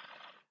that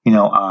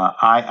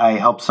I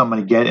helped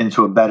somebody get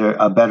into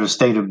a better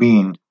state of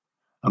being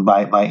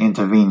by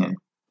intervening.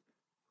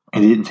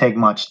 It didn't take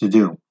much to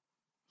do.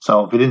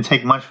 So if it didn't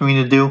take much for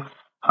me to do,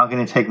 how can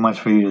it take much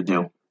for you to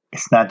do?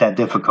 It's not that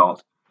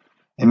difficult.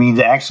 It means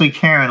actually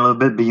caring a little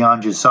bit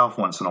beyond yourself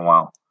once in a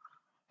while.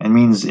 It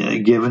means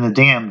giving a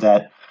damn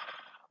that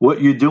what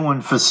you're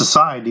doing for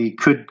society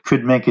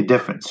could make a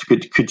difference,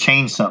 could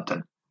change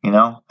something,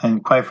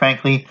 And quite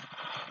frankly,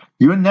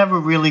 You're never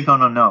really going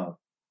to know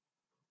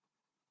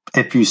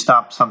if you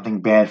stop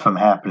something bad from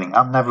happening.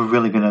 I'm never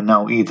really going to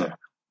know either.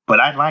 But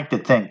I'd like to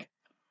think,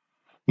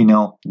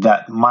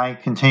 that my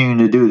continuing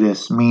to do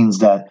this means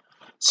that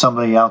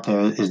somebody out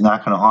there is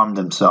not going to harm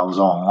themselves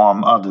or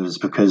harm others,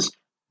 because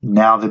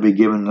now they've been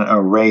given an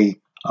array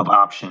of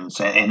options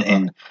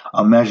and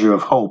a measure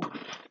of hope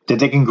that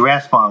they can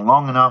grasp on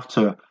long enough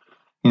to,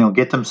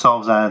 get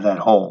themselves out of that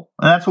hole.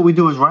 And that's what we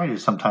do as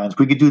writers sometimes.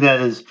 We could do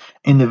that as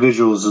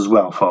individuals as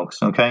well, folks,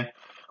 okay?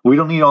 We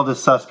don't need all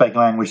this suspect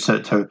language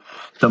to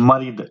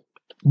muddy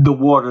the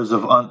waters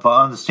of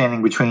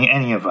understanding between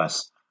any of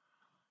us.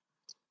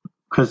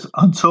 Because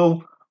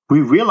until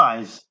we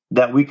realize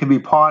that we can be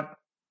part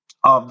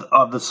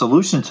of the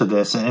solution to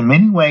this, in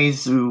many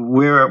ways,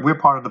 we're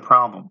part of the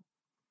problem.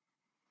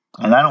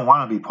 And I don't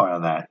want to be part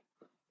of that.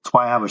 That's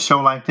why I have a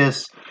show like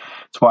this.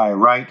 That's why I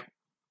write.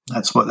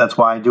 That's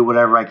why I do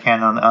whatever I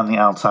can on the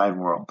outside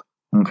world.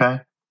 Okay?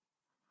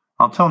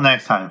 Until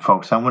next time,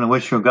 folks, I'm going to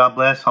wish you a God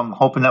bless. I'm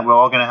hoping that we're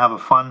all going to have a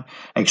fun,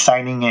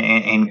 exciting,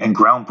 and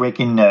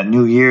groundbreaking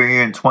new year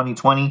here in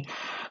 2020.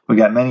 We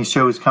got many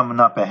shows coming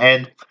up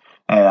ahead,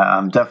 and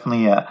I'm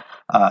definitely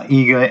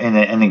eager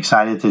and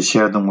excited to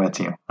share them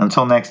with you.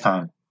 Until next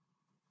time,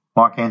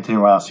 Mark Anthony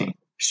Rossi,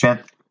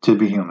 Strength to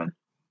be Human.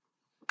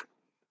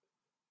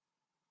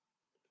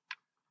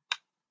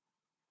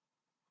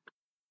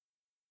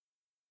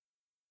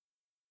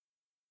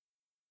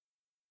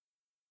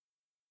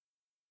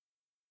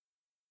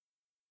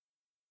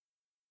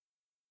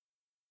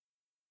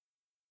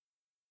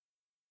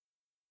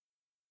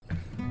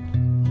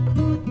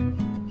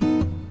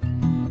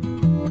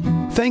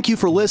 Thank you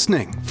for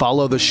listening.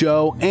 Follow the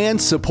show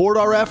and support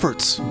our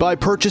efforts by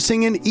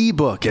purchasing an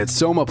ebook at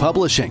Soma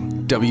Publishing,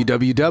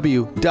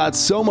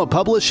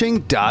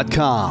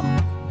 www.somapublishing.com.